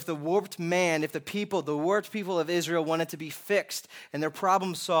 So if the warped people of Israel wanted to be fixed and their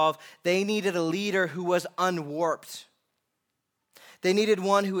problem solved, they needed a leader who was unwarped. They needed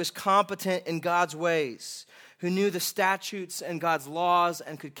one who was competent in God's ways, who knew the statutes and God's laws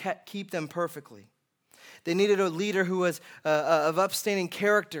and could keep them perfectly. They needed a leader who was of upstanding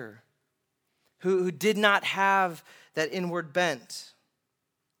character, who did not have that inward bent.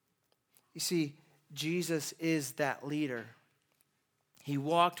 You see, Jesus is that leader. He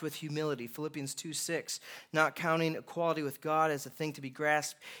walked with humility, Philippians 2:6, not counting equality with God as a thing to be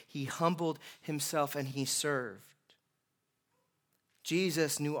grasped. He humbled himself and he served.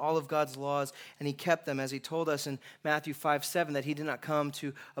 Jesus knew all of God's laws and he kept them, as he told us in Matthew 5:7, that he did not come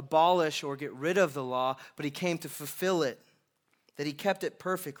to abolish or get rid of the law, but he came to fulfill it, that he kept it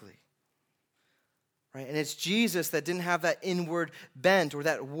perfectly. Right? And it's Jesus that didn't have that inward bent or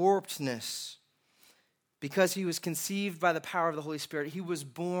that warpedness. Because he was conceived by the power of the Holy Spirit, he was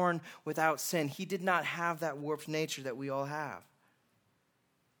born without sin. He did not have that warped nature that we all have.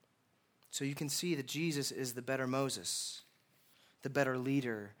 So you can see that Jesus is the better Moses, the better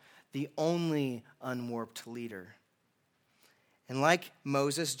leader, the only unwarped leader. And like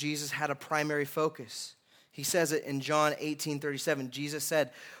Moses, Jesus had a primary focus. He says it in John 18:37. Jesus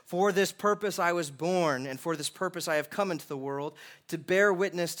said, "For this purpose I was born, and for this purpose I have come into the world, to bear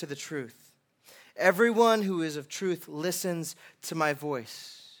witness to the truth. Everyone who is of truth listens to my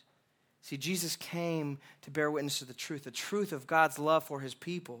voice." See, Jesus came to bear witness to the truth of God's love for his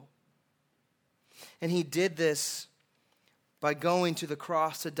people. And he did this by going to the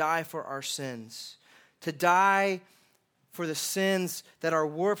cross to die for our sins, to die for the sins that our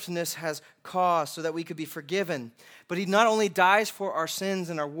warpedness has caused so that we could be forgiven. But he not only dies for our sins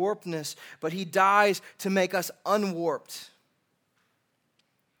and our warpedness, but he dies to make us unwarped.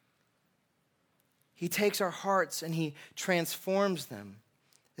 He takes our hearts and he transforms them.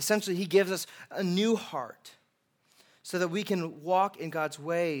 Essentially, he gives us a new heart so that we can walk in God's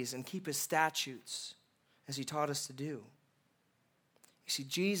ways and keep his statutes as he taught us to do. You see,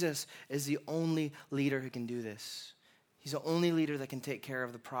 Jesus is the only leader who can do this. He's the only leader that can take care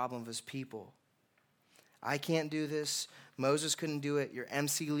of the problem of his people. I can't do this. Moses couldn't do it. Your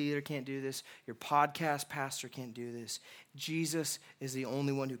MC leader can't do this. Your podcast pastor can't do this. Jesus is the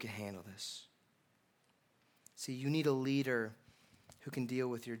only one who can handle this. See, you need a leader who can deal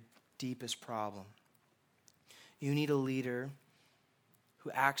with your deepest problem. You need a leader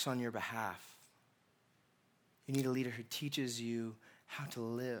who acts on your behalf. You need a leader who teaches you how to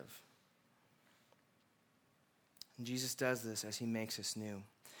live. And Jesus does this as he makes us new. And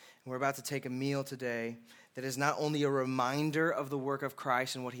we're about to take a meal today that is not only a reminder of the work of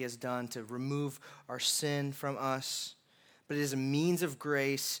Christ and what he has done to remove our sin from us, but it is a means of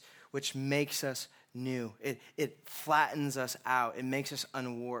grace which makes us new. It flattens us out. It makes us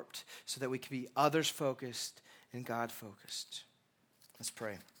unwarped so that we can be others-focused and God-focused. Let's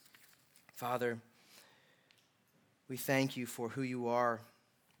pray. Father, we thank you for who you are.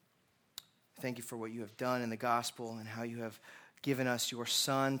 Thank you for what you have done in the gospel and how you have given us your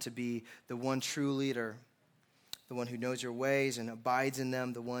Son to be the one true leader, the one who knows your ways and abides in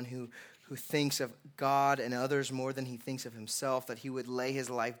them, the one who thinks of God and others more than he thinks of himself, that he would lay his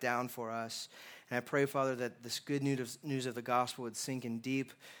life down for us. And I pray, Father, that this good news of the gospel would sink in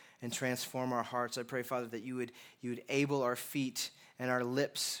deep and transform our hearts. I pray, Father, that you would able our feet and our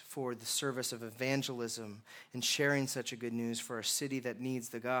lips for the service of evangelism and sharing such a good news for a city that needs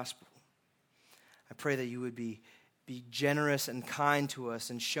the gospel. I pray that you would be generous and kind to us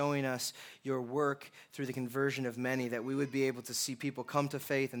and showing us your work through the conversion of many, that we would be able to see people come to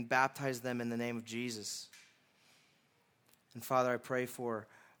faith and baptize them in the name of Jesus. And Father, I pray for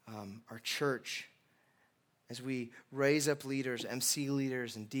our church as we raise up leaders, MC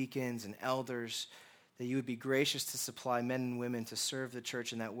leaders and deacons and elders, that you would be gracious to supply men and women to serve the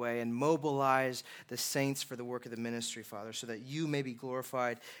church in that way and mobilize the saints for the work of the ministry, Father, so that you may be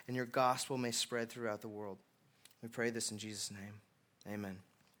glorified and your gospel may spread throughout the world. We pray this in Jesus' name. Amen.